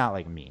 but she's not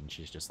like mean.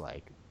 She's just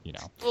like, you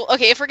know. Well,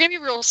 okay, if we're gonna be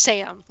real,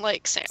 Sam.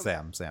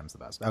 Sam's the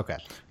best. Okay.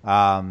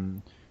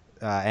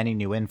 Any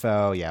new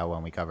info? Yeah,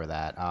 when we cover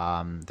that.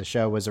 The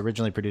show was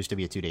originally produced to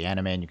be a 2D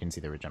anime, and you can see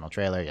the original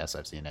trailer. Yes,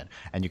 I've seen it.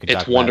 And you can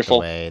talk about the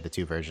way the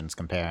two versions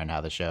compare and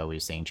how the show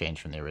we're seeing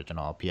change from the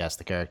original. P.S.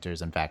 The character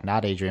is, in fact,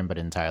 not Adrian, but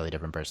an entirely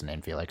different person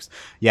named Felix.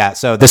 Yeah,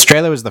 so this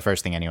trailer was the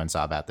first thing anyone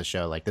saw about the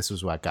show. Like, this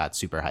was what got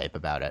super hype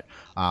about it.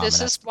 This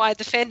is why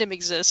the fandom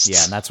exists.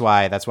 Yeah, and that's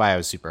why I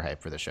was super hyped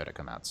for the show to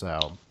come out.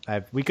 So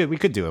we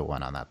could do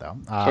one on that, though.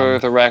 For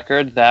the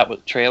record,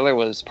 that trailer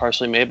was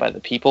partially made by the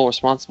people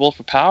responsible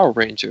for Power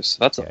Rangers. So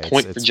that's a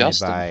point for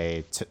Justin.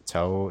 By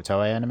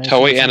Toei Animation?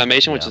 Toei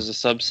Animation, which is a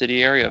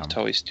subsidiary of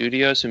Toei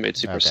Studios, who made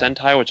Super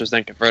Sentai, which was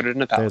then converted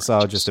into Power Rangers. It's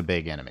all just a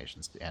big anime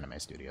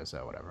studio,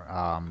 so whatever.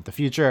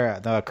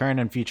 The current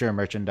and future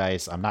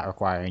merchandise, I'm not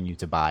requiring you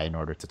to buy in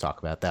order to talk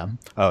about them.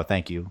 Oh,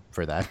 thank you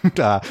for that.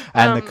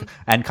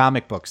 And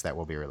comic books that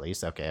will be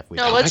released. Okay, if we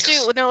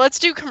let's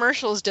do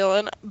commercials,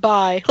 Dylan.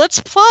 Bye.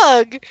 Let's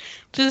plug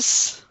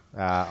this.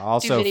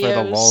 Also, for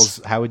the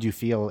lulz, how would you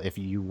feel if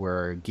you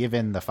were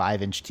given the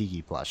 5-inch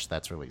Tiki plush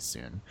that's released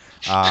soon?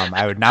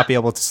 I would not be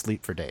able to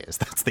sleep for days.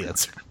 That's the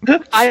answer.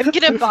 I'm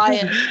gonna buy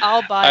it.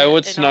 I'll buy it. I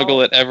would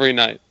snuggle it every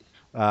night.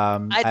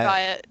 I'd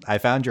buy it. I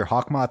found your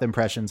Hawkmoth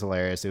impressions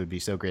hilarious. It would be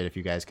so great if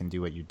you guys can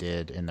do what you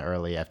did in the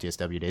early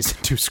FTSW days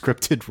and do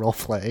scripted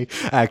roleplay,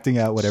 acting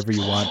out whatever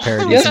you want,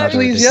 parodies. Yes,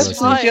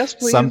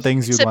 please. Some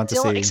things you'd want to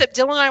see. Except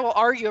Dylan and I will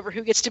argue over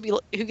who gets to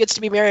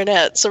be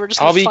Marinette. So we're just.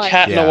 I'll be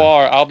Cat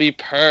Noir. I'll be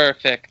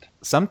perfect.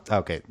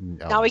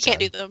 Now we can't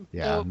do them.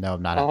 Yeah, no,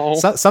 not.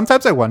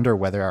 Sometimes I wonder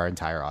whether our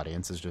entire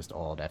audience is just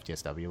old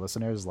FTSW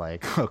listeners.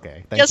 Like,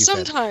 okay,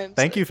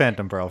 thank you,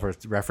 Phantom Pearl, for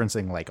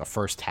referencing like a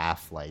first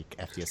half like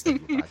FTSW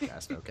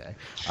podcast.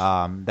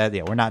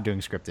 Okay, we're not doing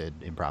scripted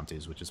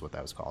impromptus, which is what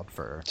that was called.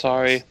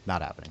 Sorry,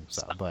 not happening.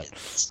 So, but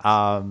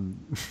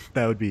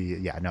that would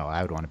be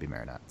I would want to be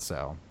Marinette.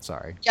 So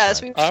sorry. Yeah,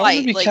 that's we I want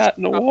to be Cat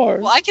Noir.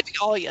 Well, I could be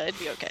Alia. It'd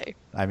be okay.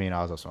 I mean, I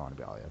also want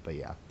to be Alia, but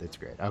yeah, it's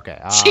great. Okay.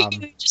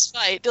 Just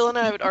fight. Dylan and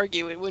I would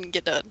argue. It wouldn't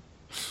get done.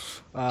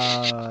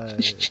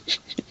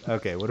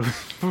 Okay, what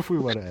do we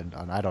want to end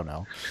on? I don't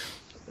know.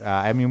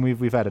 I mean,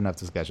 we've had enough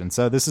discussion,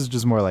 so this is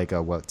just more like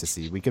a what to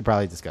see. We could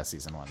probably discuss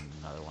season 1,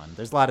 another one.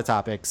 There's a lot of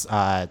topics.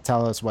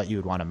 Tell us what you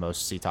would want to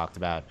most see talked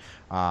about.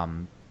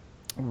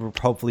 We'll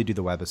hopefully do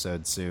the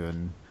webisode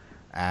soon.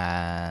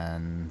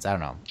 And I don't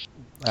know.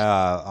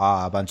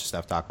 A bunch of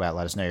stuff to talk about.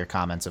 Let us know your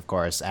comments, of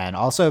course. And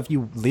also, if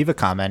you leave a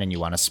comment and you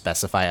want to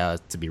specify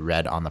to be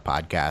read on the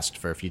podcast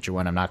for a future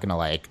one, I'm not going to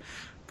like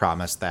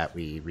promise that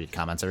we read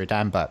comments every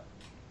time, but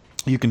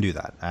you can do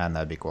that, and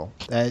that'd be cool.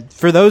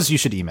 For those, you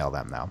should email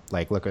them, though.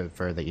 Like, look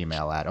for the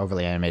email at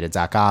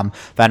overlyanimated.com.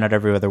 Find out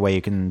every other way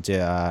you can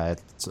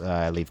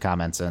leave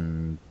comments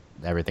and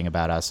everything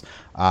about us.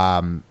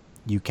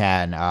 You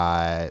can,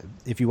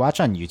 if you watch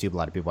on YouTube, a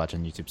lot of people watch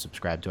on YouTube,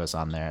 subscribe to us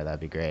on there. That'd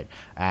be great.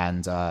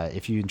 And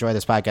if you enjoy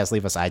this podcast,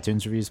 leave us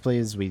iTunes reviews,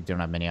 please. We don't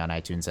have many on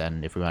iTunes,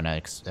 and if we want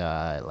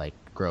to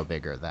grow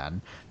bigger,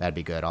 then that'd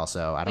be good.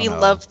 Also, I don't know. We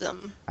love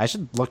them. I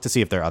should look to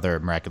see if there are other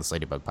Miraculous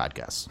Ladybug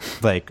podcasts.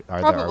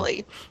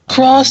 Probably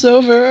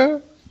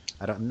crossover.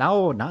 I don't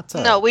know. Not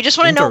to. No, we just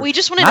want to know. We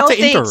just want to know if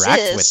they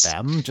interact exist with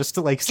them, just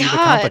to see the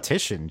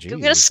competition. Jeez,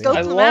 we gotta scope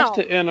I them love out.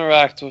 to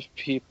interact with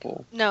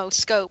people. No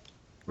scope.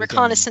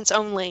 Reconnaissance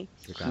only.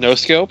 No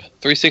scope?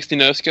 360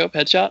 no scope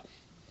headshot?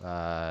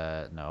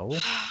 No.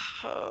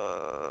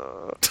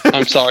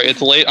 I'm sorry,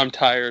 it's late, I'm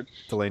tired.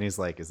 Delaney's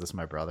like, is this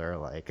my brother?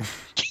 Like,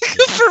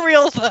 for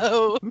real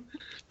though.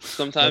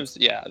 Sometimes,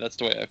 yeah, that's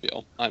the way I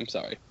feel. I'm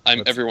sorry.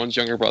 I'm everyone's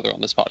younger brother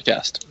on this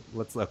podcast.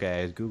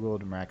 I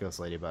googled Miraculous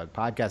Ladybug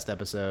podcast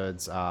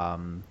episodes.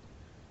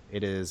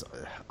 It is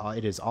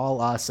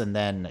all us and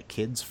then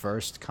Kids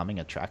First Coming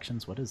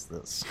Attractions. What is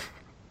this?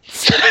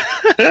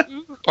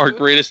 Our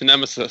greatest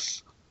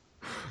nemesis.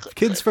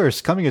 Kids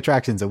First Coming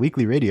Attractions, a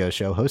weekly radio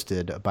show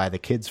hosted by the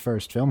Kids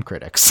First film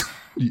critics.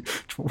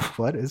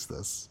 What is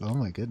this? Oh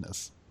my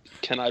goodness.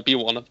 Can I be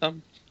one of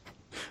them?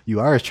 You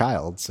are a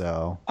child,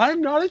 so.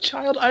 I'm not a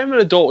child. I'm an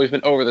adult. We've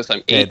been over this.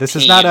 I'm 18. This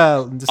is not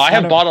a. I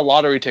have bought a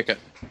lottery ticket.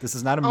 This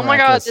is not a. Oh my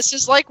god! This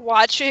is like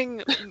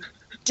watching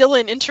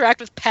Dylan interact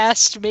with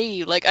past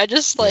me. Like I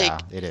just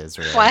it is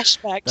really.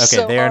 Flashbacks. Okay,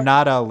 so they are hard.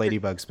 not a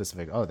Ladybug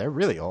specific. Oh, they're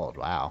really old.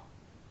 Wow,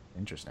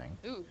 interesting.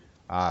 Ooh.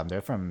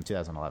 They're from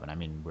 2011. I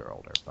mean, we're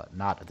older, but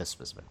not this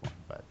specific one.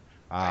 But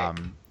Right.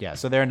 yeah,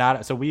 so they're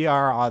not. So we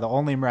are the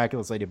only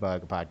Miraculous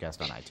Ladybug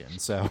podcast on iTunes.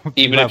 So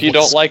even if you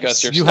don't like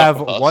us, you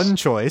have one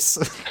choice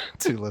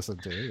to listen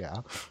to. Yeah.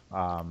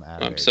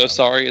 I'm so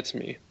sorry. It's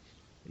me.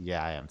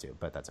 Yeah, I am too,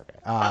 but that's okay.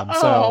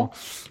 So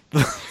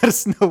let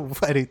us know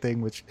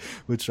anything which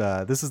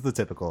this is the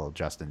typical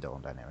Justin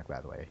Dylan dynamic,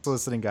 by the way. So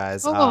listening,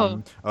 guys,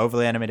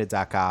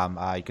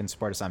 overlyanimated.com. You can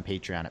support us on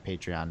Patreon at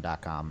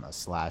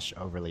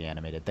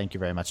patreon.com/overlyanimated. Thank you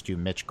very much to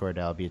Mitch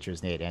Cordell,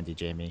 Beatrice, Nate, Andy,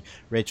 Jamie,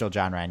 Rachel,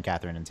 John, Ryan,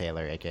 Catherine, and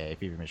Taylor, aka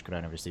Phoebe, Mitch Cordell,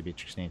 University,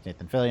 Beatrice,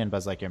 Nathan, Fillion,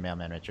 Buzz Lightyear,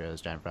 Mailman, Richards,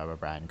 Jennifer,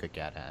 Brian,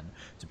 Cookcat, and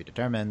to be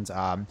determined.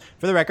 For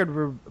the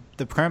record,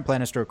 the current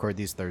plan is to record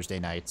these Thursday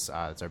nights.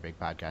 It's our big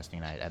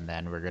podcasting night, and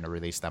then we're going to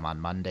release them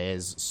on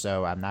Mondays,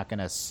 so I'm not going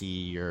to see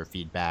your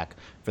feedback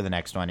for the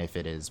next one if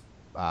it is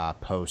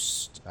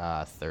post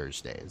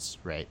Thursdays,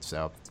 right?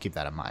 So keep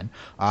that in mind.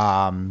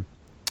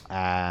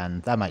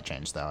 And that might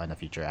change though in the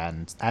future.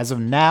 And as of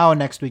now,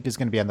 next week is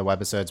going to be on the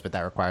webisodes, but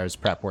that requires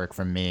prep work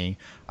from me,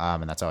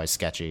 and that's always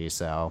sketchy.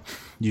 So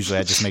usually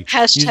I just make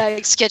sketch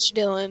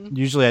Dylan.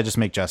 Usually I just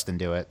make Justin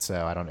do it,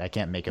 so I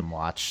can't make him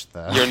watch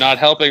the. You're not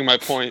helping my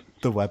point.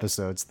 The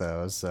webisodes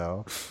though,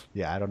 so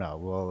yeah, I don't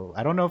know.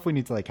 I don't know if we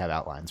need to have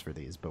outlines for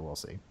these, but we'll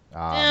see.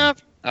 Yeah.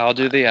 I'll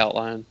do the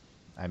outline.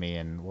 I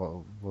mean,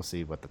 we'll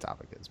see what the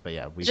topic is, but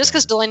yeah, just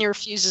because Delaney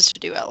refuses to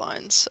do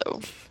outlines,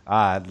 so.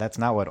 That's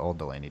not what old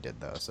Delaney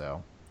did though.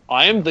 So.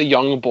 I am the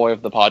young boy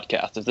of the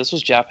podcast. If this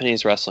was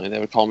Japanese wrestling, they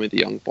would call me the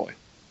young boy.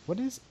 What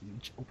do you?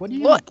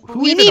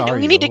 We need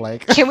to.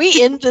 Can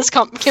we end this?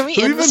 Can we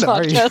end this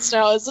podcast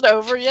now? Is it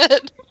over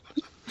yet?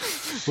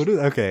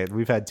 Okay,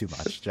 we've had too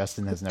much.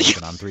 Justin has never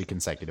been on 3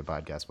 consecutive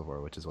podcasts before,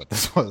 which is what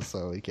this was,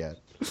 so we can't.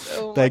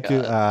 Thank you.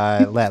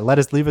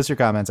 Leave us your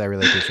comments. I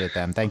really appreciate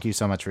them. Thank you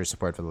so much for your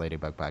support for the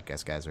Ladybug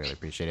podcast, guys. I really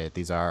appreciate it.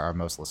 These are our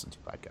most listened to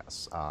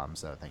podcasts.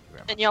 So thank you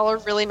very much. And y'all are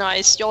really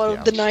nice. Y'all are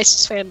the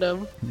nicest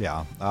fandom.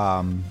 Yeah.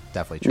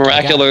 Definitely true.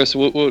 Miraculous.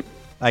 Woot woot.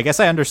 I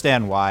guess I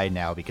understand why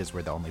now, because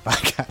we're the only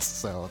podcast.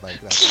 So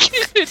that's...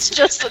 It's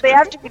just that they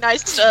have to be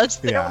nice to us.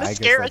 They don't want to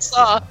scare us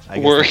off.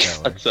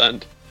 Let's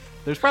end.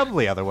 There's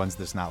probably other ones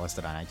that's not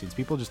listed on iTunes.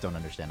 People just don't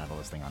understand how to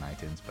listing on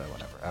iTunes, but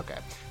whatever. Okay.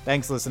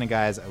 Thanks for listening,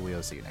 guys.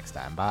 We'll see you next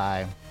time.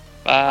 Bye.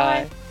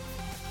 Bye.